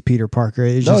knows he's Peter Parker.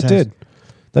 It did.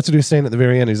 That's what he was saying at the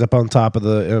very end. He's up on top of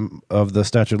the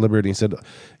Statue of Liberty. He said,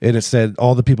 and it said,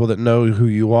 all the people that know who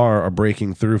you are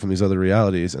breaking through from these other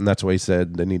realities, and that's why he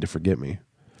said they need to forget me.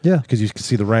 Yeah, because you can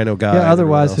see the rhino guy. Yeah,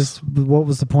 otherwise, what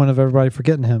was the point of everybody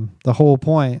forgetting him? The whole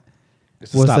point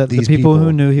was that the people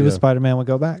who knew he was Spider-Man would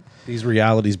go back. These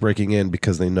realities breaking in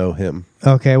because they know him.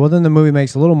 Okay, well then the movie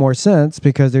makes a little more sense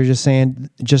because they're just saying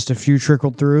just a few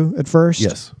trickled through at first.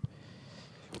 Yes.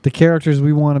 The characters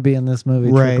we want to be in this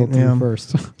movie trickled through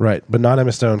first. Right, but not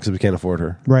Emma Stone because we can't afford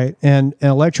her. Right. And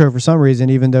Electro, for some reason,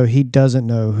 even though he doesn't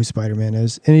know who Spider-Man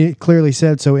is, and he clearly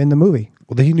said so in the movie.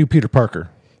 Well, he knew Peter Parker.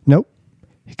 Nope.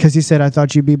 Because he said, I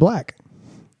thought you'd be black.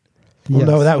 Well,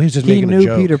 no, that he was just making a joke. He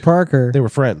knew Peter Parker. They were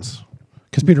friends.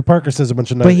 Because Peter Parker says a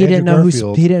bunch of nice. But he didn't know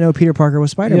he didn't know Peter Parker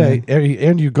was Spider-Man. Yeah,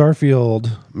 Andrew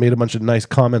Garfield made a bunch of nice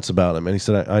comments about him, and he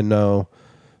said, "I know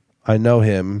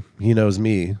him. He knows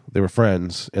me. They were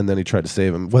friends." And then he tried to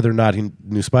save him. Whether or not he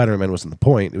knew Spider-Man wasn't the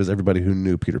point. It was everybody who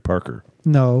knew Peter Parker.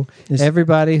 No,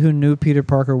 everybody who knew Peter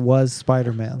Parker was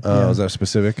Spider-Man. Oh, is that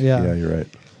specific? Yeah, you're right.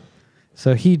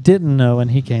 So he didn't know when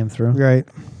he came through. Right.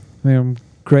 I mean, I'm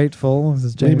grateful.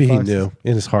 Maybe he knew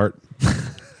in his heart.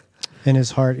 In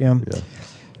his heart, yeah.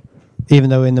 Even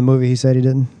though in the movie he said he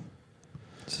didn't.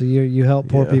 So you help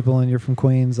poor people and you're from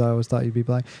Queens. I always thought you'd be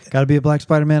black. Got to be a black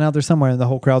Spider-Man out there somewhere. And the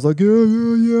whole crowd's like,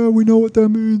 yeah, we know what that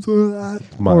means. Well,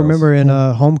 remember in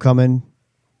Homecoming,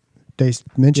 they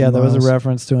mentioned Yeah, there was a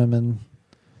reference to him in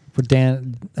for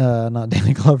not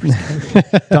Danny Glover's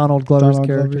Donald Glover's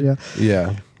character.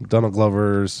 Yeah. Donald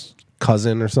Glover's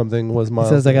cousin or something was Miles.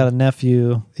 He says, I got a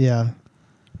nephew. Yeah.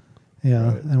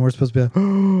 Yeah, right. And we're supposed to be like,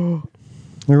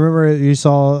 remember you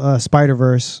saw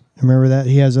Spider-Verse. Remember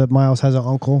that? Miles has an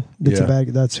uncle.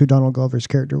 That's who Donald Glover's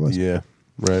character was. Yeah,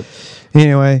 right.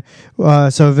 Anyway,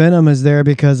 so Venom is there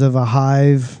because of a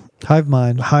hive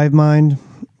mind.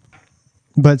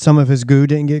 But some of his goo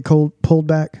didn't get pulled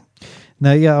back.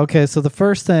 No, yeah, okay. So the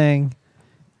first thing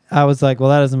I was like, well,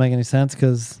 that doesn't make any sense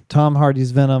because Tom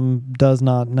Hardy's Venom does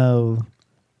not know.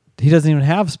 He doesn't even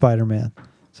have Spider-Man.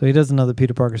 So he doesn't know that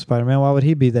Peter Parker's Spider-Man. Why would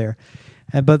he be there?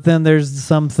 But then there's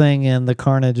something in the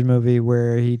Carnage movie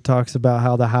where he talks about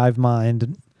how the hive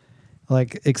mind,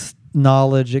 like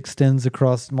knowledge extends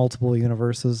across multiple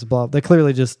universes. Blah. They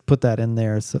clearly just put that in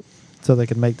there so they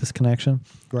could make this connection.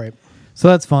 Right. So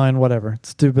that's fine. Whatever. It's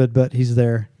stupid, but he's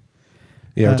there.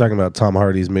 Yeah, we're talking about Tom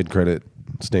Hardy's mid-credit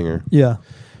stinger. Yeah.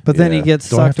 But then he gets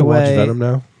sucked away. Do I have to watch Venom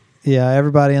now? Yeah,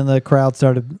 everybody in the crowd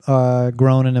started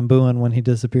groaning and booing when he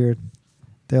disappeared.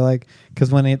 They're like,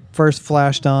 because when he first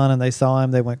flashed on and they saw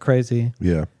him, they went crazy.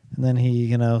 Yeah. And then he,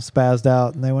 spazzed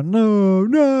out and they went,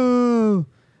 no.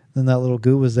 Then that little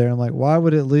goo was there. I'm like, why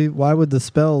would it leave? Why would the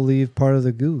spell leave part of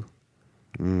the goo?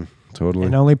 Totally.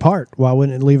 And only part. Why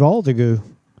wouldn't it leave all the goo?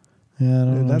 Yeah, I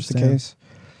don't know. That's the case.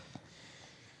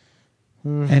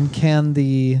 And can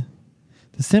the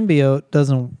symbiote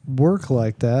doesn't work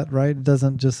like that, right? It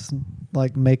doesn't just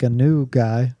like make a new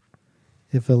guy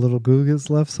if a little goo gets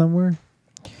left somewhere.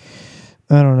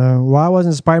 I don't know. Why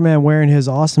wasn't Spider-Man wearing his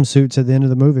awesome suits at the end of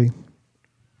the movie?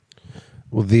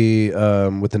 Well, with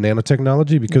the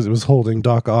nanotechnology, because it was holding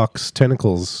Doc Ock's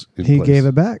tentacles in place. He gave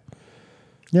it back.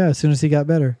 Yeah, as soon as he got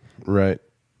better. Right.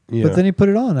 Yeah. But then he put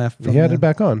it on after. He had it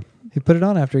back on. He put it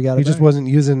on after he got it back. He just wasn't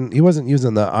using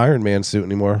the Iron Man suit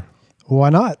anymore. Why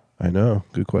not? I know.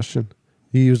 Good question.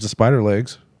 He used the spider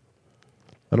legs.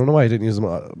 I don't know why he didn't use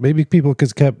them. Maybe people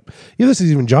this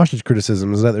is even Josh's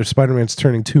criticism, is that their Spider-Man's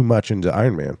turning too much into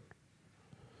Iron Man.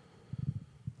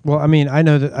 Well, I mean, I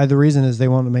know that the reason is they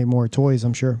want to make more toys,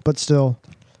 I'm sure. But still.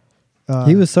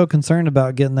 He was so concerned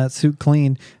about getting that suit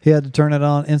clean, he had to turn it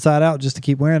on inside out just to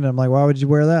keep wearing it. I'm like, why would you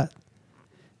wear that?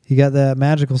 You got that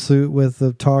magical suit with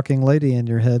the talking lady in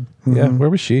your head. Mm-hmm. Yeah, where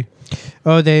was she?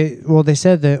 Oh, they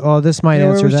said that, this might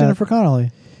answer where was that. Jennifer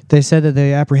Connelly? They said that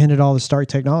they apprehended all the Stark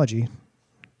technology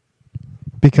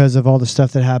because of all the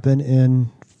stuff that happened in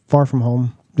Far From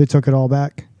Home. They took it all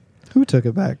back. Who took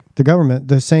it back? The government.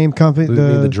 The same company.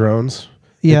 The drones?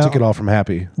 Yeah. They took it all from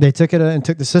Happy. They took it and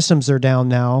took the systems are down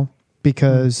now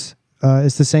because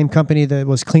it's the same company that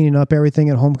was cleaning up everything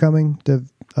at Homecoming. The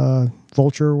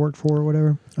Vulture worked for or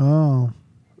whatever. Oh.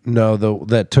 No,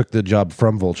 that took the job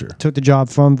from Vulture. Took the job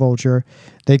from Vulture.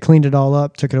 They cleaned it all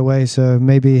up, took it away, so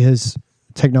maybe his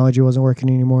technology wasn't working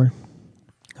anymore.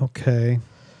 Okay.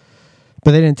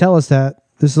 But they didn't tell us that.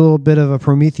 This is a little bit of a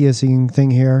Prometheus-ing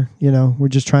thing here. We're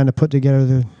just trying to put together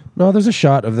the... No, there's a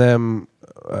shot of them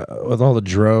with all the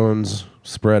drones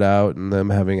spread out and them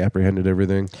having apprehended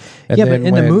everything. And yeah, but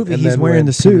in the movie, he's wearing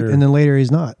the suit, and then later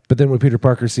he's not. But then when Peter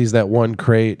Parker sees that one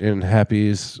crate in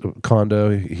Happy's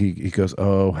condo, he goes,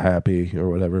 "Oh, Happy," or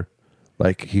whatever.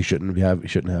 Like he shouldn't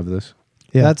have this.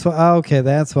 Yeah, that's why. Oh, okay,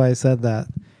 that's why I said that.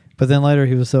 But then later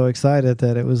he was so excited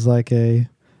that it was like a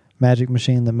magic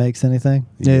machine that makes anything.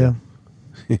 Yeah.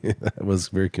 That was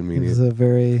very convenient. It was a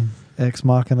very ex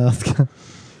machina.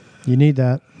 You need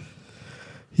that.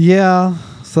 Yeah,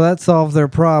 so that solved their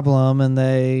problem, and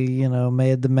they,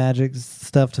 made the magic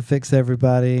stuff to fix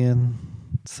everybody in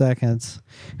seconds.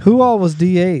 Who all was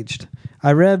de-aged?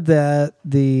 I read that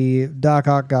the Doc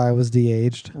Ock guy was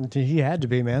de-aged, He had to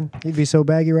be, man. He'd be so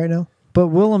baggy right now. but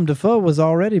Willem Dafoe was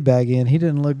already baggy, and he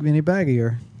didn't look any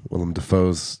baggier. Willem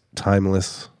Dafoe's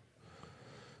timeless.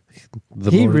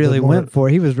 He really went for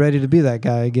it. He was ready to be that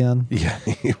guy again. Yeah,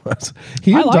 he was.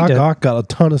 He I and liked Doc it. Ock got a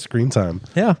ton of screen time.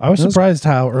 Yeah. I was surprised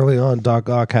how early on Doc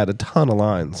Ock had a ton of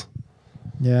lines.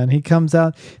 Yeah, and he comes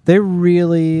out. They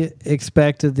really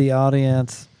expected the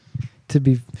audience to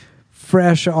be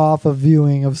fresh off a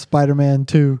viewing of Spider-Man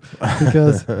 2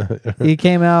 because he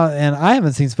came out, and I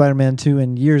haven't seen Spider-Man 2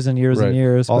 in years and years and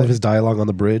years. All but of his dialogue on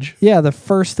the bridge. yeah, the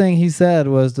first thing he said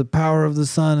was the power of the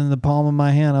sun in the palm of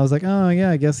my hand. I was like, oh, yeah,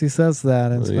 I guess he says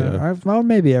that. And Well,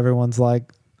 maybe everyone's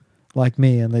like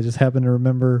me, and they just happen to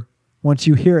remember. Once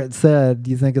you hear it said,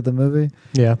 you think of the movie.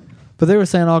 Yeah. But they were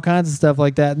saying all kinds of stuff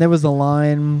like that. And there was a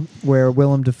line where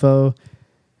Willem Dafoe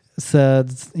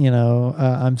said,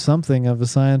 I'm something of a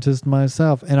scientist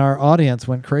myself. And our audience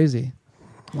went crazy.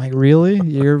 Like, really?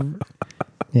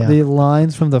 The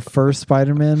lines from the first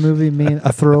Spider-Man movie mean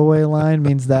a throwaway line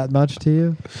means that much to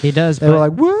you? He does. They were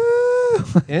like,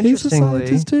 whoa! He's a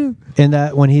scientist too. And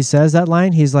that when he says that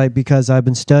line, he's like, because I've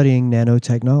been studying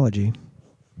nanotechnology.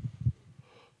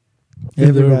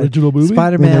 In the original movie?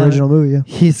 Spider-Man, In the original movie, yeah.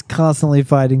 He's constantly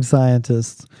fighting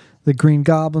scientists. The Green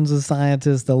Goblin's a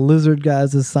scientist. The Lizard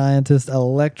Guy's a scientist.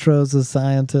 Electro's a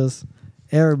scientist.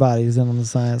 Everybody's in on the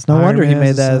science. No Iron wonder he Man's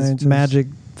made a that scientist. magic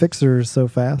fixer so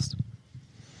fast.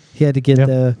 He had to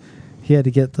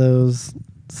get those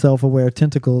self-aware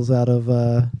tentacles out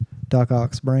of Doc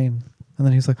Ock's brain, and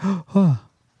then he's like, "Oh,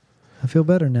 I feel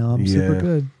better now. I'm super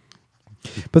good."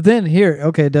 But then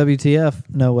WTF?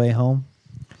 No Way Home.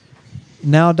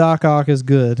 Now Doc Ock is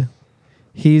good.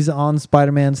 He's on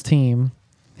Spider-Man's team.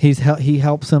 He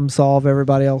helps him solve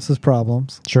everybody else's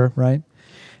problems. Sure. Right?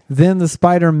 Then the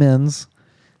Spider-Mans.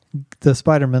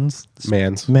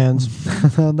 Mans.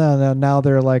 no. Now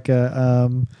they're like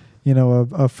a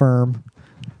firm,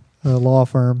 a law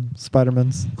firm.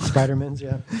 Spider-Mans. Spider-Mans,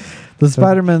 yeah. The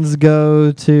Spider-Mans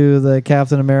go to the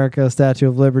Captain America Statue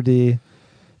of Liberty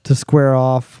to square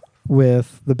off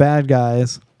with the bad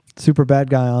guys, super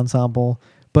bad guy ensemble,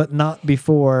 but not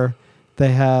before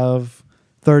they have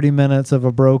 30 minutes of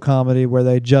a bro comedy where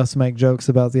they just make jokes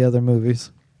about the other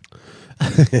movies.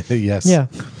 Yes. Yeah.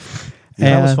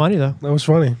 That was funny, though. That was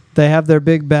funny. They have their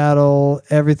big battle.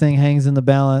 Everything hangs in the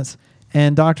balance.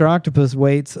 And Dr. Octopus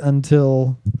waits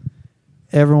until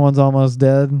everyone's almost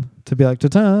dead to be like,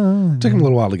 ta-ta. Took him a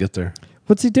little while to get there.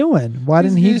 What's he doing? Why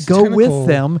didn't he He's go tentacle with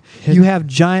them? You have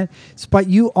giant...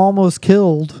 You almost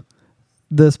killed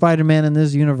the Spider-Man in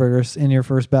this universe in your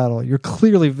first battle. You're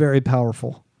clearly very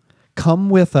powerful. Come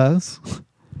with us.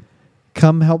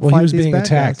 Come help fight he was these being bad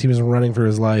attacked. guys. He was running for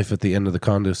his life at the end of the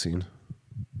condo scene.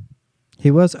 He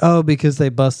was? Oh, because they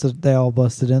all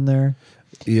busted in there.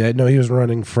 Yeah, no, he was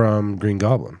running from Green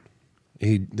Goblin.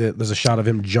 There's a shot of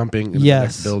him jumping into the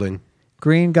next building.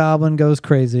 Green Goblin goes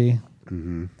crazy.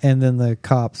 Mm-hmm. And then the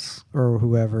cops or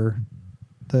whoever...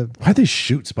 Why'd they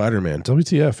shoot Spider-Man?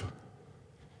 WTF.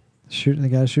 They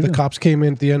gotta shoot him. The cops came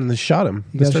in at the end and they shot him.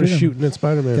 They started shooting at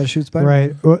Spider-Man. Gotta shoot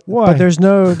Spider-Man. Right. Why? But there's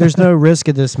no risk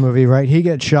in this movie, right? He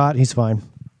gets shot, he's fine.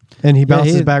 And he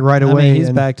bounces back right away. He's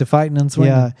back to fighting and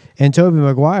swinging. Yeah. And Tobey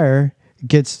Maguire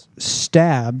gets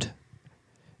stabbed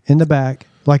in the back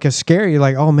like a scary,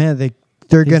 like, oh man,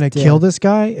 they're going to kill this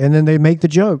guy. And then they make the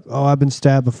joke. Oh, I've been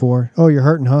stabbed before. Oh, you're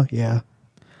hurting, huh? Yeah.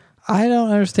 I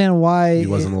don't understand why. He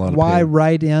wasn't a lot of why pain.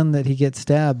 write in that he gets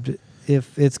stabbed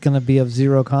if it's going to be of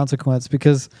zero consequence?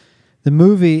 Because the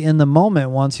movie in the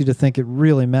moment wants you to think it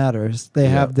really matters. They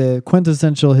have the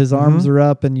quintessential, his arms are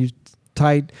up and you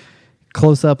tight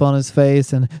close up on his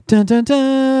face and dun dun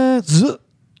dun zzz,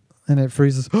 and it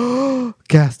freezes.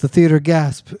 Gasp! The theater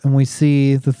gasp, and we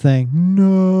see the thing.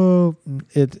 No,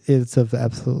 it's of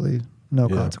absolutely no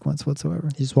consequence whatsoever.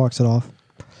 He just walks it off.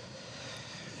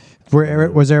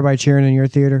 Was everybody cheering in your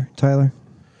theater, Tyler?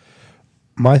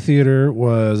 My theater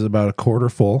was about a quarter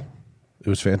full. It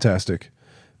was fantastic,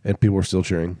 and people were still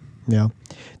cheering. Yeah.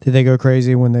 Did they go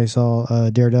crazy when they saw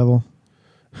Daredevil?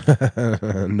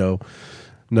 No,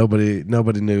 nobody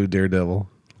knew Daredevil.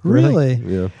 Really?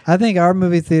 Yeah. I think our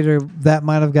movie theater, that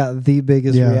might have got the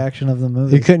biggest reaction of the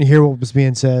movie. You couldn't hear what was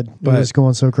being said. But it was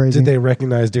going so crazy. Did they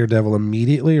recognize Daredevil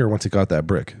immediately, or once it got that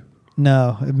brick?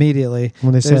 No, immediately.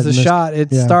 When they There's said a shot.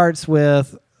 It starts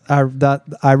with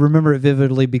I remember it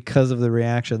vividly because of the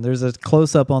reaction. There's a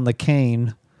close up on the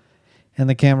cane, and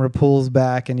the camera pulls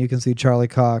back, and you can see Charlie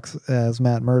Cox as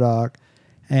Matt Murdock,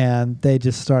 and they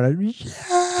just started.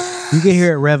 You could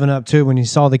hear it revving up too. When you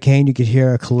saw the cane, you could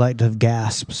hear a collective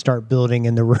gasp start building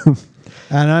in the room.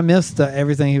 And I missed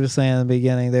everything he was saying in the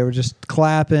beginning. They were just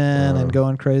clapping and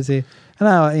going crazy. And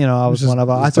I was one of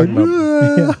them. I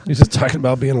thought, he's just talking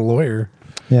about being a lawyer.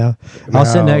 Yeah. I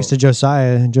was sitting next to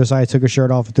Josiah, and Josiah took his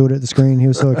shirt off and threw it at the screen. He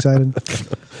was so excited.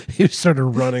 He started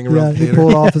running around the he theater.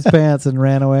 pulled off his pants and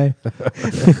ran away.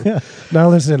 Now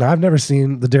listen, I've never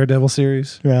seen the Daredevil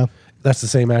series. Yeah. That's the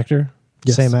same actor?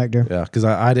 Yes. Same actor. Yeah, because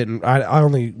I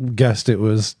only guessed it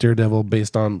was Daredevil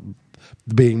based on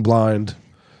being blind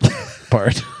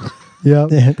part.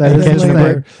 Yep. Yeah, that and, is then his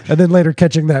later, and then later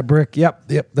catching that brick. Yep,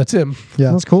 that's him.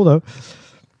 Yeah. That's cool, though.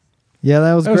 Yeah,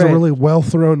 that was That was great. a really well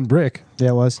thrown brick. Yeah,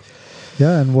 it was.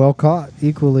 Yeah, and well caught.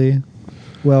 Equally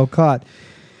well caught.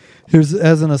 Here's,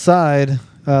 as an aside,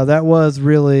 that was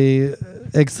really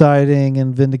exciting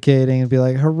and vindicating and be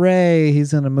like, hooray,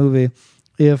 he's in a movie.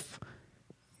 If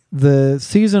the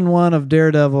season 1 of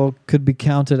Daredevil could be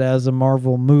counted as a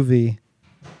Marvel movie,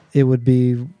 it would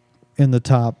be in the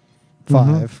top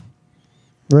 5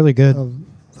 Really good. of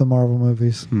the Marvel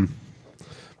movies.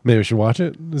 Maybe we should watch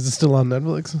it. Is it still on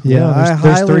Netflix? Yeah, Yeah, I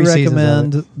there's highly 3 seasons of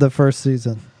recommend the first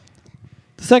season.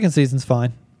 The second season's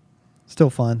fine. Still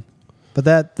fun. But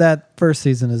that first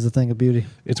season is a thing of beauty.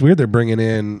 It's weird they're bringing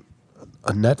in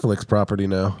a Netflix property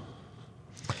now.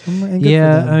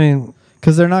 Yeah, I mean,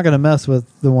 because they're not going to mess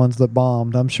with the ones that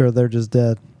bombed. I'm sure they're just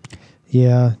dead.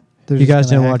 yeah. They're You just guys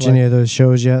gonna didn't act watch any of those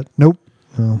shows yet? Nope.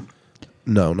 Oh.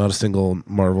 No, not a single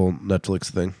Marvel Netflix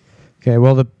thing. Okay,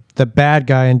 well, the bad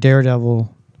guy in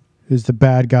Daredevil is the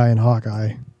bad guy in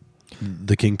Hawkeye.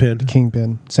 The Kingpin.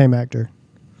 Kingpin. Same actor.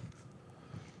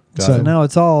 Got So it. now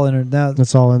it's all in now.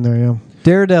 That's all in there, yeah.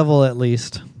 Daredevil, at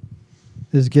least,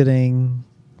 is getting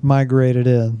migrated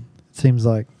in. It seems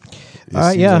like. It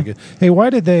seems yeah. like it. Hey, why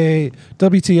did they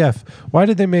WTF? Why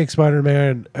did they make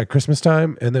Spider-Man at Christmas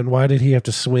time, and then why did he have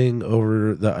to swing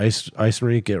over the ice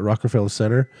rink at Rockefeller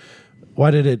Center?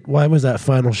 Why was that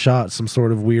final shot some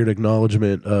sort of weird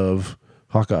acknowledgement of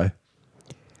Hawkeye?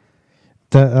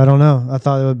 I don't know. I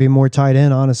thought it would be more tied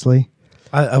in, honestly.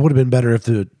 I would have been better if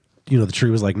the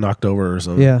tree was like knocked over or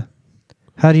something. Yeah.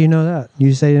 How do you know that?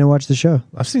 You say you didn't watch the show.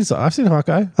 I've seen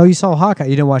Hawkeye. Oh, you saw Hawkeye.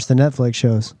 You didn't watch the Netflix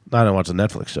shows. I don't watch the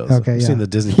Netflix shows. Okay, I've yeah. seen the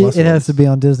Disney Plus. It has to be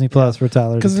on Disney Plus for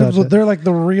Tyler to because touch it. they're like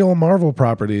the real Marvel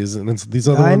properties, and these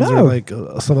other I ones know. are like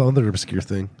some other obscure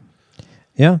thing.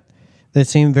 Yeah. It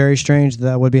seemed very strange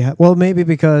that would be... well, maybe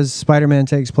because Spider-Man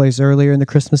takes place earlier in the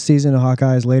Christmas season and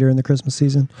Hawkeye is later in the Christmas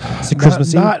season. It's the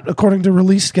Christmas Not according to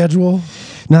release schedule.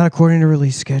 Not according to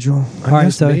release schedule. I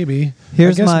guess so maybe.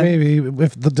 here's I guess my- maybe.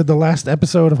 Did the last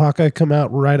episode of Hawkeye come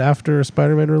out right after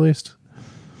Spider-Man released?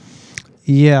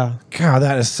 Yeah. God,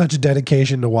 that is such a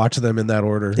dedication to watch them in that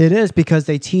order. It is because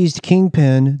they teased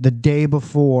Kingpin the day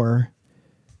before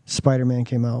Spider-Man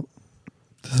came out.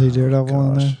 To see Daredevil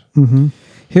in there. Gosh. Mm-hmm.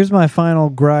 Here's my final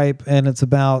gripe, and it's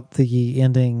about the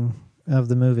ending of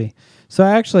the movie. So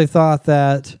I actually thought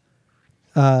that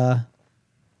that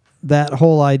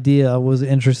whole idea was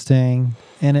interesting,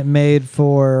 and it made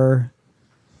for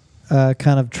a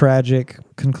kind of tragic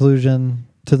conclusion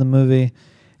to the movie.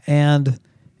 And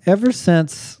ever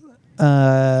since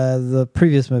the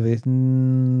previous movie,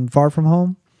 Far From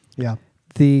Home, Yeah.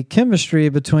 the chemistry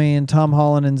between Tom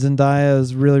Holland and Zendaya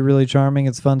is really, really charming.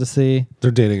 It's fun to see. They're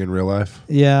dating in real life.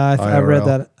 Yeah, I read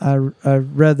IRL. that. I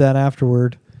read that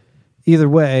afterward. Either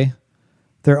way,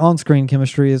 their on-screen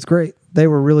chemistry is great. They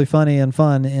were really funny and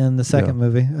fun in the second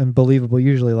movie, and believable.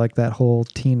 Usually, like that whole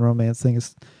teen romance thing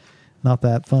is not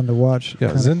that fun to watch. Yeah,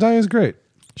 Zendaya is great.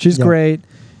 She's Yeah. great,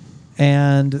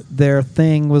 and their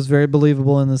thing was very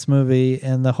believable in this movie.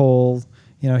 And the whole,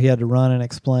 he had to run and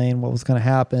explain what was going to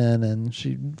happen, and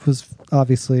she was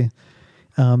obviously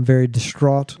very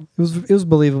distraught. It was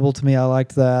believable to me. I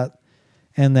liked that,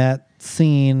 and that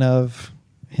scene of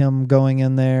him going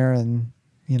in there and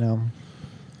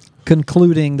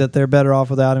concluding that they're better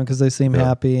off without him because they seem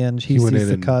happy, and he went sees in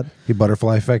the and cut. He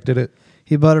butterfly affected it.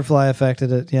 He butterfly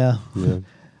affected it. Yeah.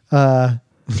 Yeah.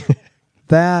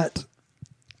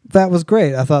 That was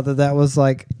great. I thought that was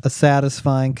like a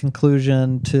satisfying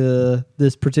conclusion to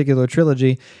this particular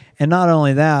trilogy. And not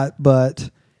only that, but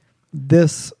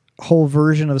this whole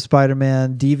version of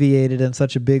Spider-Man deviated in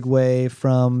such a big way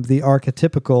from the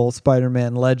archetypical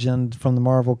Spider-Man legend from the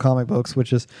Marvel comic books,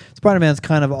 which is Spider-Man's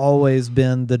kind of always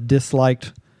been the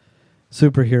disliked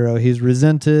superhero. He's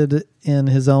resented in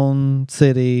his own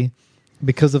city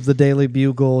because of the Daily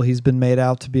Bugle. He's been made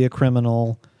out to be a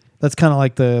criminal. That's kind of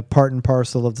like the part and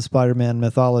parcel of the Spider-Man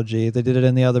mythology. They did it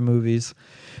in the other movies.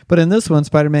 But in this one,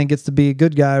 Spider-Man gets to be a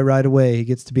good guy right away. He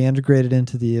gets to be integrated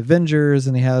into the Avengers,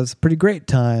 and he has a pretty great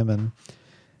time. And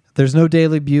there's no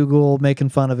Daily Bugle making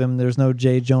fun of him. There's no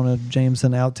J. Jonah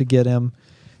Jameson out to get him.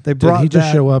 They brought Did he just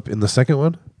that show up in the second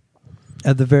one?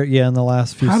 at the in the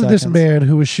last few How did seconds. this man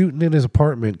who was shooting in his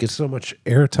apartment get so much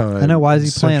airtime? I know, why is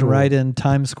he playing Central- right in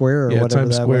Times Square or yeah, whatever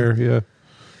Times that Square, was? yeah.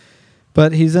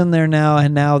 But he's in there now,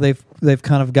 and now they've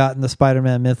kind of gotten the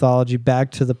Spider-Man mythology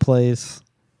back to the place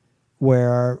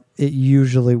where it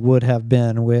usually would have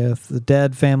been, with the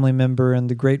dead family member and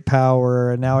the great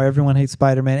power, and now everyone hates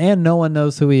Spider-Man and no one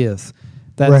knows who he is.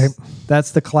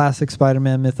 That's the classic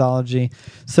Spider-Man mythology.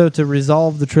 So to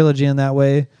resolve the trilogy in that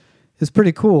way is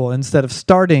pretty cool. Instead of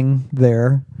starting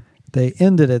there, they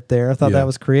ended it there. I thought that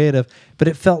was creative, but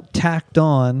it felt tacked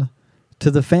on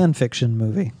to the fan fiction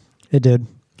movie. It did.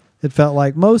 It felt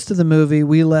like most of the movie,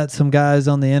 we let some guys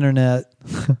on the internet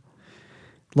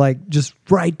like just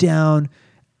write down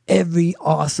every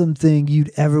awesome thing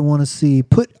you'd ever want to see.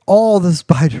 Put all the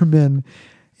Spider-Men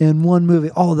in one movie,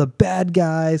 all the bad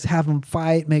guys, have them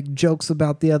fight, make jokes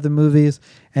about the other movies.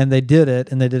 And they did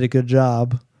it, and they did a good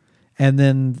job. And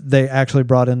then they actually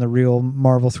brought in the real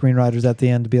Marvel screenwriters at the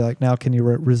end to be like, now can you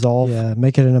resolve? Yeah,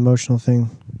 make it an emotional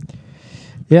thing.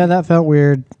 Yeah, that felt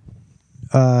weird.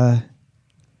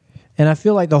 And I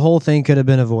feel like the whole thing could have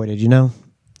been avoided, you know?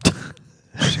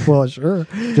 Well, sure.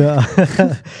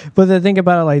 But then think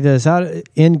about it like this. How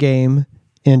Endgame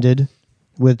ended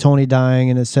with Tony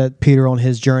dying, and it set Peter on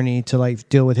his journey to like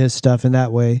deal with his stuff in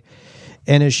that way.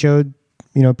 And it showed,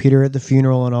 you know, Peter at the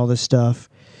funeral and all this stuff.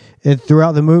 And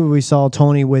throughout the movie, we saw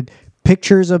Tony with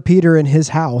pictures of Peter in his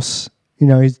house. You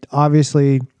know, he's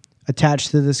obviously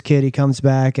attached to this kid. He comes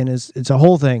back, and it's a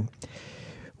whole thing.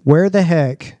 Where the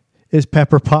heck is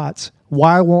Pepper Potts?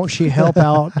 Why won't she help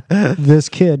out this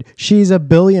kid? She's a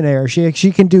billionaire. She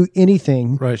can do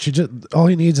anything. Right. She just all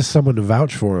he needs is someone to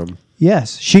vouch for him.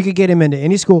 Yes, she could get him into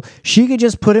any school. She could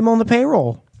just put him on the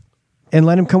payroll and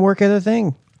let him come work at the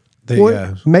thing.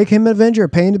 Make him an Avenger,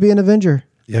 pay him to be an Avenger.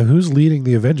 Yeah, who's leading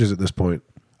the Avengers at this point?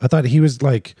 I thought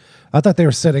they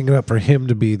were setting it up for him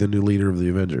to be the new leader of the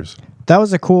Avengers.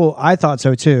 I thought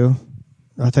so too.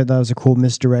 I thought that was a cool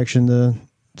misdirection the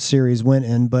series went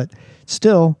in, but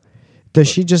still, does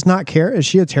she just not care? Is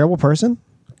she a terrible person?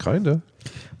 Kinda.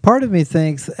 Part of me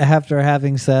thinks, after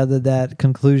having said that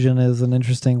conclusion is an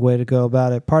interesting way to go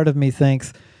about it, part of me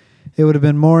thinks it would have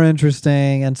been more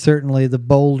interesting, and certainly the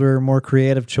bolder, more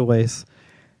creative choice,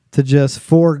 to just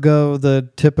forego the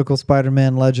typical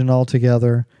Spider-Man legend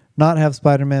altogether, not have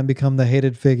Spider-Man become the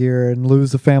hated figure and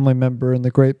lose a family member and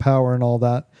the great power and all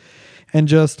that, and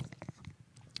just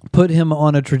put him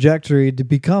on a trajectory to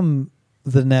become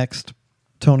the next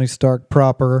Tony Stark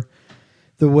proper,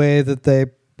 the way that they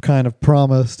kind of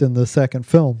promised in the second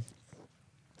film.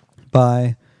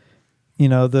 By, you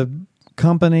know, the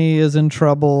company is in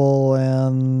trouble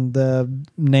and the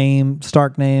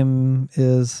Stark name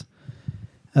is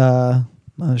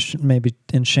maybe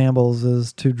in shambles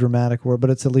is too dramatic a word, but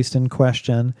it's at least in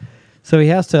question. So he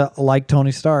has to, like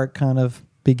Tony Stark, kind of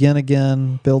begin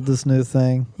again, build this new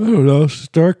thing. I don't know.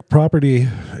 Stark property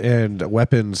and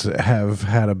weapons have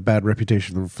had a bad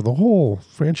reputation for the whole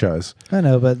franchise. I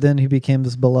know, but then he became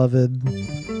this beloved.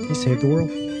 He saved the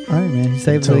world. Iron Man. He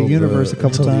saved the universe a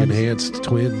couple times. The enhanced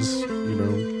twins,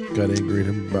 got angry at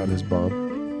him about his bomb.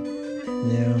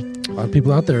 Yeah. A lot of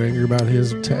people out there angry about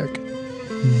his tech.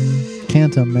 Mm-hmm.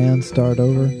 Can't a man start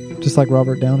over? Just like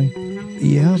Robert Downey.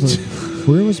 Yeah, but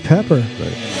where was Pepper?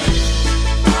 Right.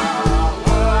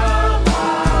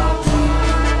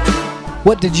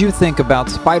 What did you think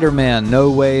about Spider-Man No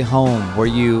Way Home? Were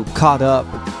you caught up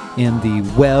in the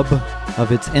web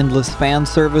of its endless fan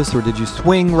service, or did you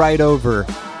swing right over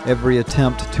every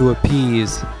attempt to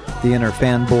appease the inner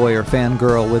fanboy or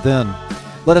fangirl within?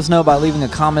 Let us know by leaving a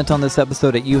comment on this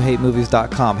episode at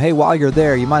youhatemovies.com. Hey, while you're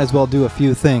there, you might as well do a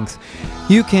few things.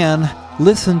 You can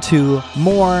listen to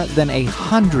more than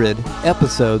 100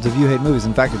 episodes of You Hate Movies.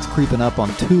 In fact, it's creeping up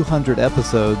on 200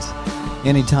 episodes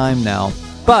anytime now.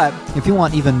 But if you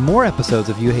want even more episodes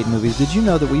of You Hate Movies, did you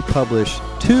know that we publish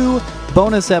 2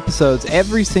 bonus episodes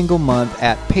every single month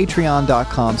at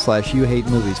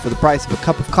patreon.com/youhatemovies? For the price of a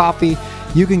cup of coffee,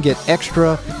 you can get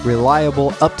extra,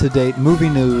 reliable, up-to-date movie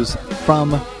news from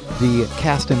the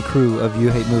cast and crew of You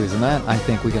Hate Movies. And that, I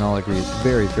think we can all agree, is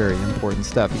very, very important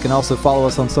stuff. You can also follow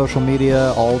us on social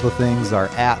media. All the things are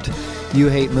at You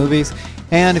Hate Movies.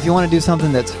 And if you want to do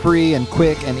something that's free and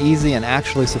quick and easy and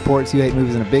actually supports You Hate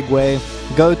Movies in a big way,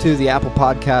 go to the Apple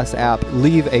Podcast app,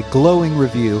 leave a glowing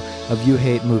review of You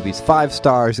Hate Movies. 5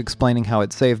 stars explaining how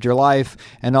it saved your life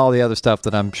and all the other stuff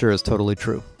that I'm sure is totally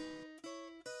true.